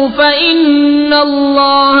وَتَتَّقُوا فَإِنَّ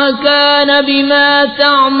اللَّهَ كَانَ بِمَا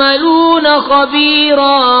تَعْمَلُونَ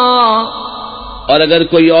خَبِيرًا۔ اور اگر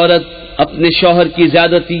کوئی عورت اپنے شوہر کی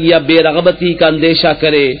زیادتی یا بے رغبتی کا اندیشہ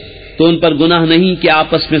کرے تو ان پر گناہ نہیں کہ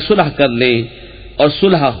آپس میں صلح کر لیں، اور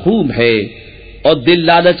صلح خوب ہے، اور دل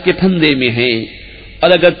لالچ کے پھندے میں ہیں،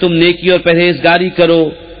 اور اگر تم نیکی اور پرہیزگاری کرو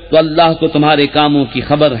تو اللہ کو تمہارے کاموں کی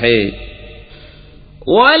خبر ہے۔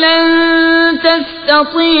 وَلَن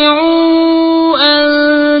تَسْتَطِيعُوا أَن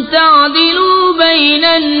تَعْدِلُوا بَيْنَ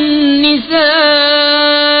النِّسَاءِ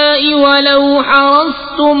وَلَوْ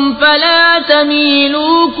حَرَصْتُمْ فَلَا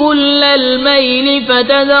تَمِيلُوا كُلَّ الْمَيْلِ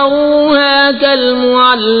فَتَذَرُوهَا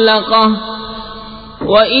كَالْمُعَلَّقَةِ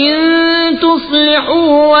وَإِن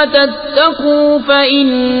تُصْلِحُوا وَتَتَّقُوا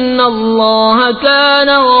فَإِنَّ اللَّهَ كَانَ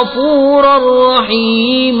غَفُورًا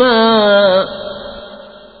رَّحِيمًا۔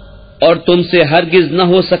 اور تم سے ہرگز نہ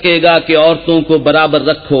ہو سکے گا کہ عورتوں کو برابر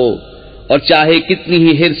رکھو، اور چاہے کتنی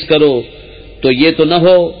ہی حرص کرو تو یہ تو نہ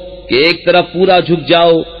ہو کہ ایک طرف پورا جھک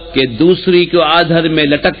جاؤ کہ دوسری کو آدھر میں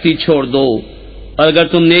لٹکتی چھوڑ دو، اور اگر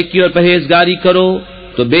تم نیکی اور پرہیزگاری کرو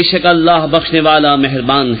تو بے شک اللہ بخشنے والا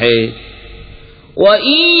مہربان ہے۔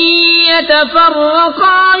 وَإِن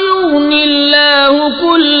يَتَفَرَّقَا يُغْنِ اللَّهُ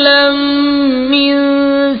كُلًّا مِّن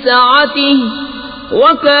سَعَتِهِ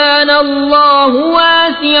وَكَانَ اللَّهُ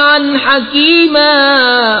وَاسِعًا حَكِيمًا۔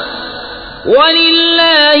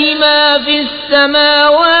 وَلِلَّهِ مَا فِي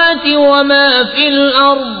السَّمَاوَاتِ وَمَا فِي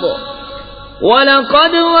الْأَرْضِ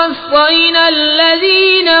وَلَقَدْ وَصَّيْنَا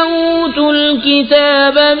الَّذِينَ أُوتُوا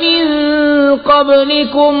الْكِتَابَ مِنْ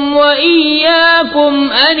قَبْلِكُمْ وَإِيَّاكُمْ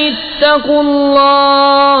أَنِ اتَّقُوا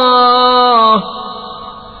اللَّهَ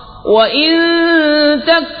وَإِن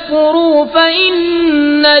تَكْفُرُوا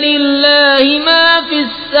فَإِنَّ لِلَّهِ مَا فِي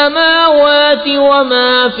السَّمَاوَاتِ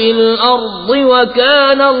وَمَا فِي الْأَرْضِ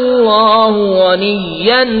وَكَانَ اللَّهُ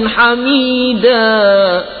غَنِيًّا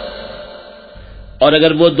حَمِيدًا۔ اور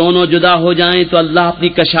اگر وہ دونوں جدا ہو جائیں تو اللہ اپنی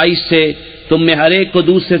کشائش سے تم میں ہر ایک کو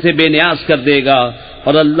دوسرے سے بے نیاز کر دے گا،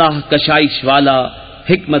 اور اللہ کشائش والا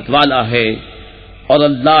حکمت والا ہے۔ اور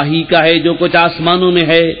اللہ ہی کا ہے جو کچھ آسمانوں میں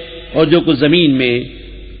ہے اور جو کچھ زمین میں۔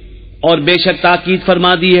 اور بے شک تاکید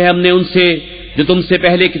فرما دی ہے ہم نے ان سے جو تم سے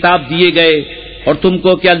پہلے کتاب دیے گئے، اور تم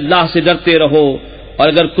کو کہ اللہ سے ڈرتے رہو، اور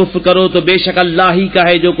اگر کفر کرو تو بے شک اللہ ہی کا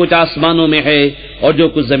ہے جو کچھ آسمانوں میں ہے اور جو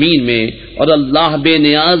کچھ زمین میں، اور اللہ بے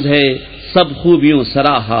نیاز ہے، سب خوبیوں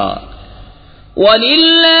سراہا۔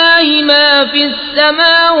 وَلِلَّهِ مَا فِي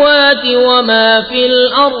السَّمَاوَاتِ وَمَا فِي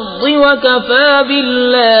الْأَرْضِ وَكَفَى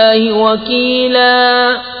بِاللَّهِ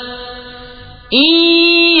وَكِيلًا۔ إِن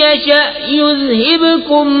يَشَأْ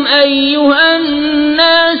يُذْهِبْكُمْ أَيُّهَا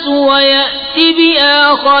النَّاسُ وَيَأْتِ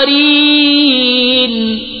بِآخَرِينَ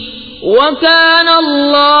وَكَانَ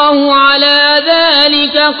اللَّهُ عَلَى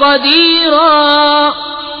ذَلِكَ قَدِيرًا۔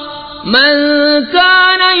 مَنْ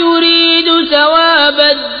كَانَ يُرِيدُ ثَوَابَ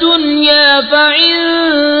الدُّنْيَا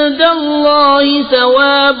فَعِندَ اللَّهِ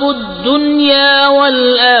ثَوَابُ الدُّنْيَا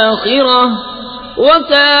وَالْآخِرَةِ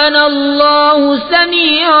وَكَانَ اللَّهُ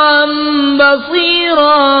سَمِيعًا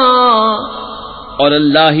بَصِيرًا۔ اور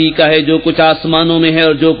اللہ ہی کا ہے جو کچھ آسمانوں میں ہے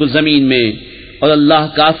اور جو کچھ زمین میں، اور اللہ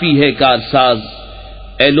کافی ہے کارساز۔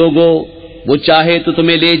 اے لوگو، وہ چاہے تو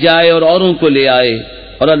تمہیں لے جائے اور اوروں کو لے آئے،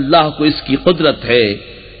 اور اللہ کو اس کی قدرت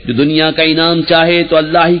ہے۔ جو دنیا کا انعام چاہے تو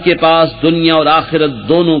اللہ ہی کے پاس دنیا اور آخرت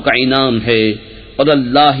دونوں کا انعام ہے، اور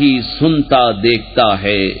اللہ ہی سنتا دیکھتا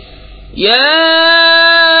ہے۔ یا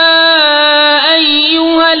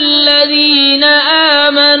ایھا الذین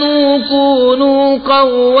آمنوا کونوا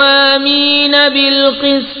قوامین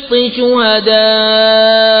بالقسط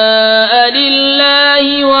شہداء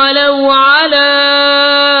للہ ولو علی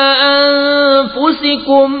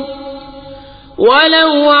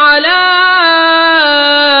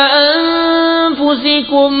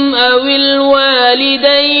أنفسكم أو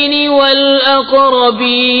الوالدين والأقربين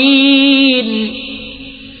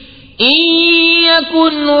إن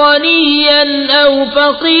يكن غنيا أو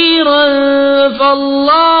فقيرا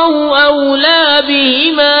فالله أولى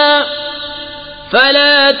بهما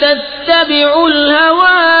فلا تتبعوا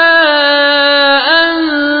الهوى أن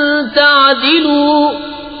تعدلوا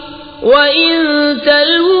وَإِن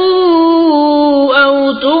تَلْوُوا أَوْ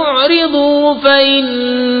تُعْرِضُوا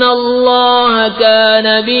فَإِنَّ اللَّهَ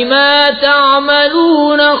كان بما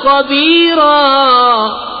تعملون خبيرا۔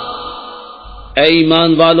 اے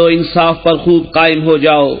ایمان والو، انصاف پر خوب قائم ہو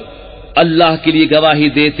جاؤ، اللہ کے لیے گواہی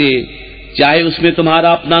دیتے، چاہے اس میں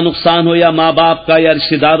تمہارا اپنا نقصان ہو یا ماں باپ کا یا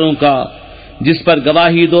رشتہ داروں کا، جس پر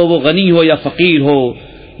گواہی دو وہ غنی ہو یا فقیر ہو،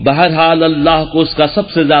 بہرحال اللہ کو اس کا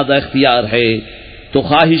سب سے زیادہ اختیار ہے۔ تو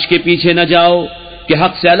خواہش کے پیچھے نہ جاؤ کہ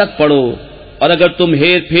حق سے الگ پڑو، اور اگر تم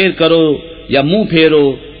ہیر پھیر کرو یا منہ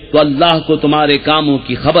پھیرو تو اللہ کو تمہارے کاموں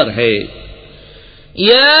کی خبر ہے۔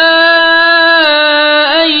 یا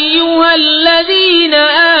ایھا الذین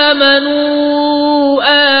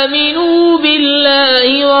آمنوا آمنوا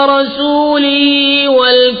باللہ ورسولہ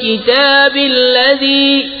والکتاب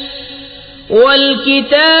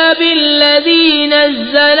الذی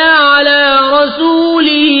نزل علی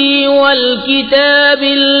رسولہ والکتاب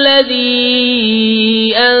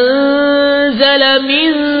الذی انزل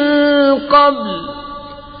من قبل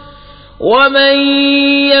ومن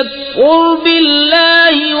يكفر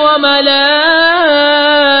بالله وملائكته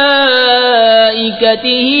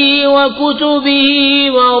وكتبه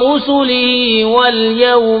ورسله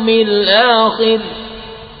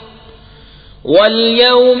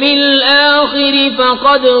واليوم الآخر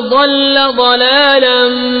فقد ضل ضلالا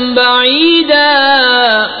بعيدا۔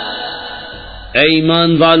 اے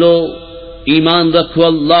ایمان والو، ایمان رکھو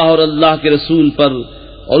اللہ اور اللہ کے رسول پر،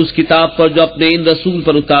 اور اس کتاب پر جو اپنے ان رسول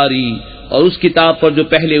پر اتاری، اور اس کتاب پر جو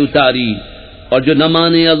پہلے اتاری، اور جو نہ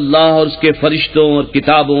مانے اللہ اور اس کے فرشتوں اور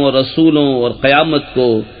کتابوں اور رسولوں اور قیامت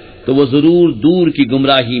کو تو وہ ضرور دور کی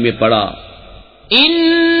گمراہی میں پڑا۔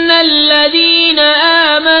 ان الذين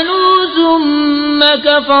آمنوا ثم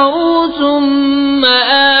كفروا ثم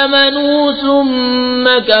آمنوا ثم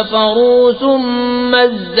كفروا ثم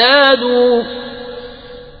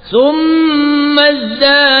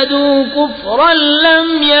ازدادوا كفرا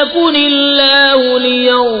لم يكن الله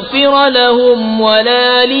ليغفر لهم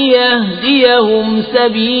ولا ليهديهم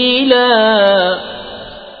سبيلا۔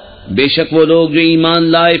 بے شک وہ لوگ جو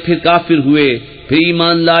ایمان لائے پھر کافر ہوئے، پھر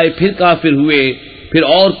ایمان لائے پھر کافر ہوئے، پھر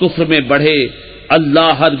اور کفر میں بڑھے،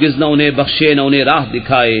 اللہ ہرگز نہ انہیں بخشے نہ انہیں راہ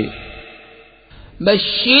دکھائے۔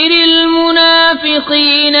 بشر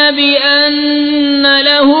المنافقین بأن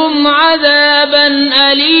لهم عذابا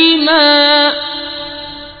ألیما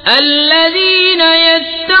الذین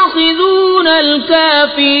يتخذون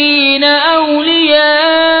الكافرین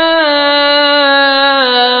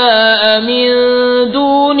اولیاء من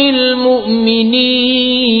دون المؤمنین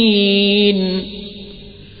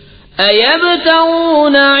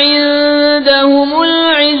أَيَبْتَغُونَ عِندَهُمُ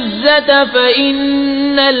الْعِزَّةَ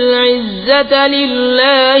فَإِنَّ الْعِزَّةَ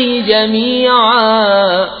لِلَّهِ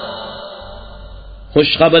جَمِيعًا۔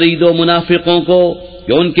 خوشخبری دو منافقوں کو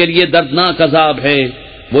کہ ان کے لیے دردناک عذاب ہے،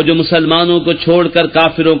 وہ جو مسلمانوں کو چھوڑ کر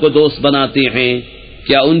کافروں کو دوست بناتے ہیں۔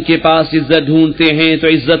 کیا ان کے پاس عزت ڈھونڈتے ہیں تو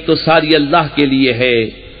عزت تو ساری اللہ کے لیے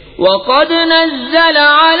ہے۔ وَقَدْ نَزَّلَ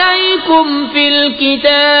عَلَيْكُمْ فِي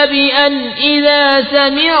الْكِتَابِ أَنْ إِذَا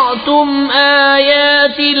سَمِعْتُمْ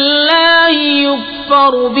آيَاتِ اللَّهِ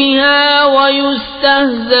يُكْفَرُ بِهَا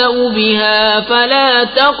وَيُسْتَهْزَأُ بِهَا فَلَا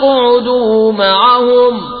تَقْعُدُوا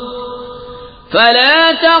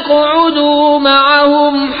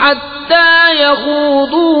مَعَهُمْ حَتَّى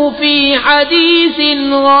يَخُوضُوا فِي حَدِيثٍ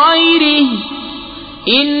غَيْرِهِ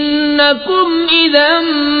إِنَّكُمْ إِذًا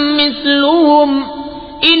مِثْلُهُمْ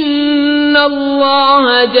ان اللہ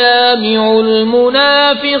جامع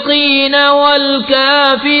المنافقین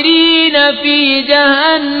والکافرین فی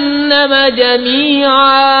جہنم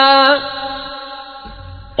جمیعا۔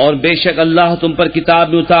 اور بے شک اللہ تم پر کتاب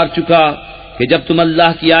میں اتار چکا کہ جب تم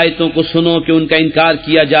اللہ کی آیتوں کو سنو کہ ان کا انکار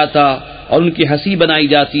کیا جاتا اور ان کی ہنسی بنائی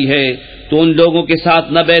جاتی ہے تو ان لوگوں کے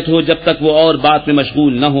ساتھ نہ بیٹھو جب تک وہ اور بات میں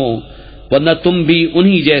مشغول نہ ہو، ورنہ تم بھی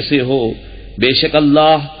انہی جیسے ہو۔ بے شک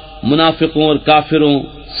اللہ منافقوں اور کافروں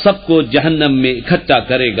سب کو جہنم میں اکٹھا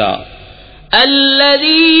کرے گا۔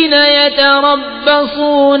 الذین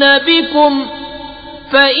یتربصون بکم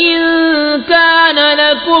فإن كان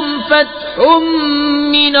لكم فتح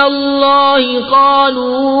من الله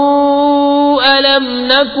قالوا ألم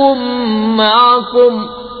نكن معكم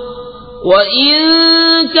وإن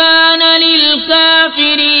كان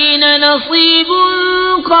للكافرين نصيب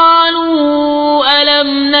قالوا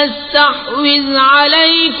ألم نستحوذ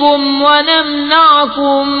عليكم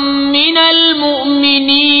ونمنعكم من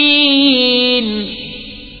المؤمنين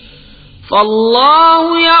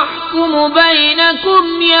فالله يحكم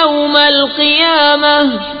بينكم يوم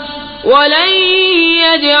القيامة وَلَن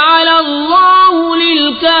يَجْعَلَ اللَّهُ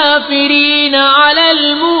لِلْكَافِرِينَ عَلَى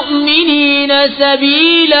الْمُؤْمِنِينَ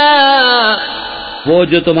سَبِيلًا۔ وہ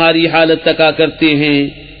جو تمہاری حالت تکا کرتے ہیں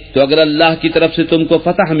تو اگر اللہ کی طرف سے تم کو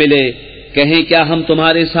فتح ملے کہیں کیا ہم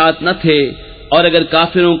تمہارے ساتھ نہ تھے اور اگر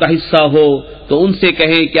کافروں کا حصہ ہو تو ان سے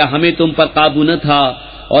کہیں کیا ہمیں تم پر قابو نہ تھا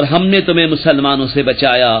اور ہم نے تمہیں مسلمانوں سے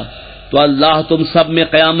بچایا؟ تو اللہ تم سب میں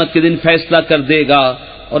قیامت کے دن فیصلہ کر دے گا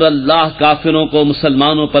اور اللہ کافروں کو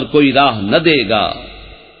مسلمانوں پر کوئی راہ نہ دے گا۔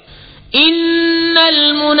 ان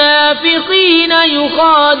المنافقین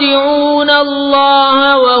یخادعون اللہ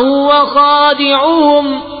وهو خادعهم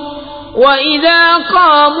وَإِذَا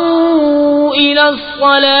قَامُوا إِلَى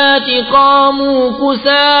الصَّلَاةِ قَامُوا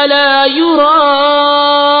كُسَالَى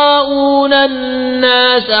يُرَاءُونَ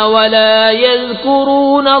النَّاسَ وَلَا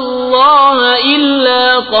يَذْكُرُونَ اللَّهَ إِلَّا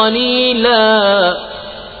قَلِيلًا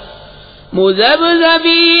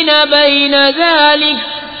مُذَبْذَبِينَ بَيْنَ ذَلِكَ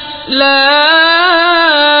لَا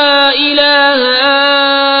إِلَٰهَ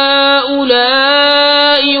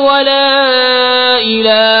هَٰؤُلَاءِ وَلَا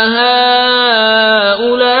إِلَٰهَ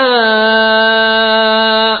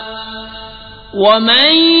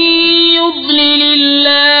ومن يضلل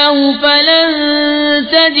الله فلن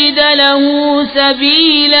تجد له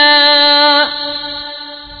سبيلا۔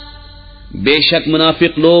 بے شک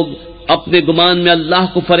منافق لوگ اپنے گمان میں اللہ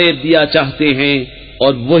کو فریب دیا چاہتے ہیں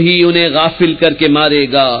اور وہی انہیں غافل کر کے مارے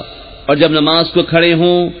گا، اور جب نماز کو کھڑے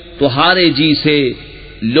ہوں تو ہارے جی سے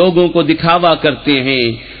لوگوں کو دکھاوا کرتے ہیں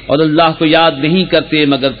اور اللہ کو یاد نہیں کرتے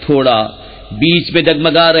مگر تھوڑا، بیچ میں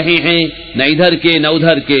ڈگمگا رہے ہیں نہ ادھر کے نہ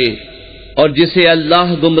ادھر کے، اور جسے اللہ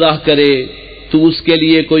گمراہ کرے تو اس کے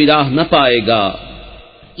لیے کوئی راہ نہ پائے گا۔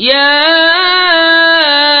 یا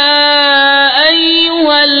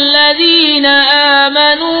ایھا الذین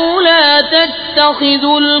آمنوا لا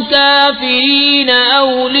تتخذوا الکافرین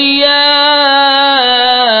اولیاء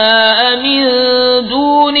من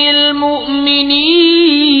دون المؤمنین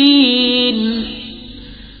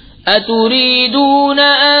اتريدون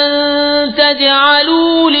أن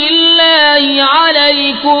تجعلوا لله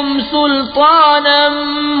عليكم سلطانا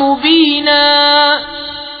مبينا۔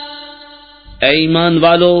 اے ایمان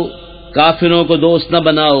والو، کافروں کو دوست نہ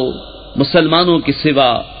بناؤ مسلمانوں کے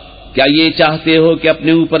سوا، کیا یہ چاہتے ہو کہ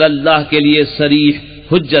اپنے اوپر اللہ کے لیے صریح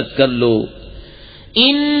حجت کر لو؟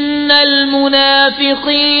 ان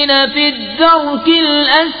المنافقین فی الدرک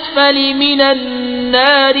الاسفل من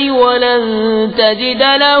النار ولن تجد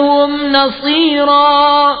لهم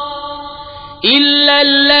نصیرا الا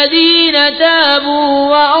الذین تابوا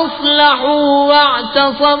واصلحوا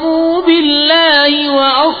واعتصموا بالله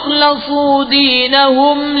واخلصوا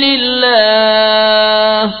دینهم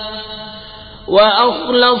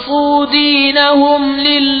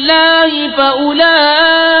لله فأولئك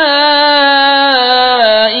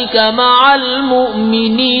مع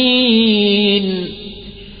المؤمنين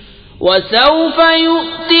وسوف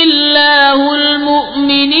يؤتي الله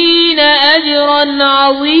المؤمنين أجرا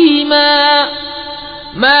عظيما۔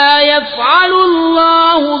 ما يفعل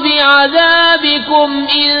الله بعذابكم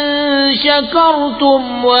إن شكرتم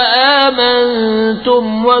وآمنتم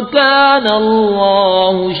وكان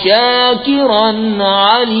الله شاكرا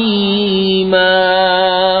عليما۔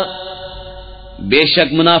 بے شک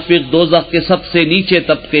منافق دوزخ کے سب سے نیچے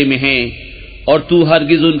طبقے میں ہیں اور تو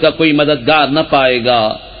ہرگز ان کا کوئی مددگار نہ پائے گا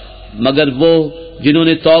مگر وہ جنہوں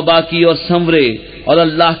نے توبہ کی اور سنورے اور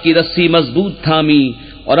اللہ کی رسی مضبوط تھامی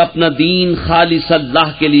اور اپنا دین خالص اللہ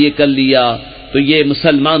کے لیے کر لیا تو یہ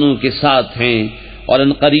مسلمانوں کے ساتھ ہیں، اور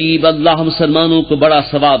ان قریب اللہ مسلمانوں کو بڑا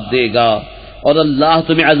ثواب دے گا، اور اللہ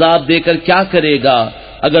تمہیں عذاب دے کر کیا کرے گا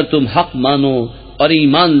اگر تم حق مانو اور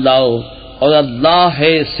ایمان لاؤ، اور اللہ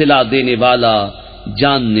ہے صلہ دینے والا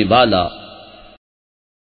جاننے والا۔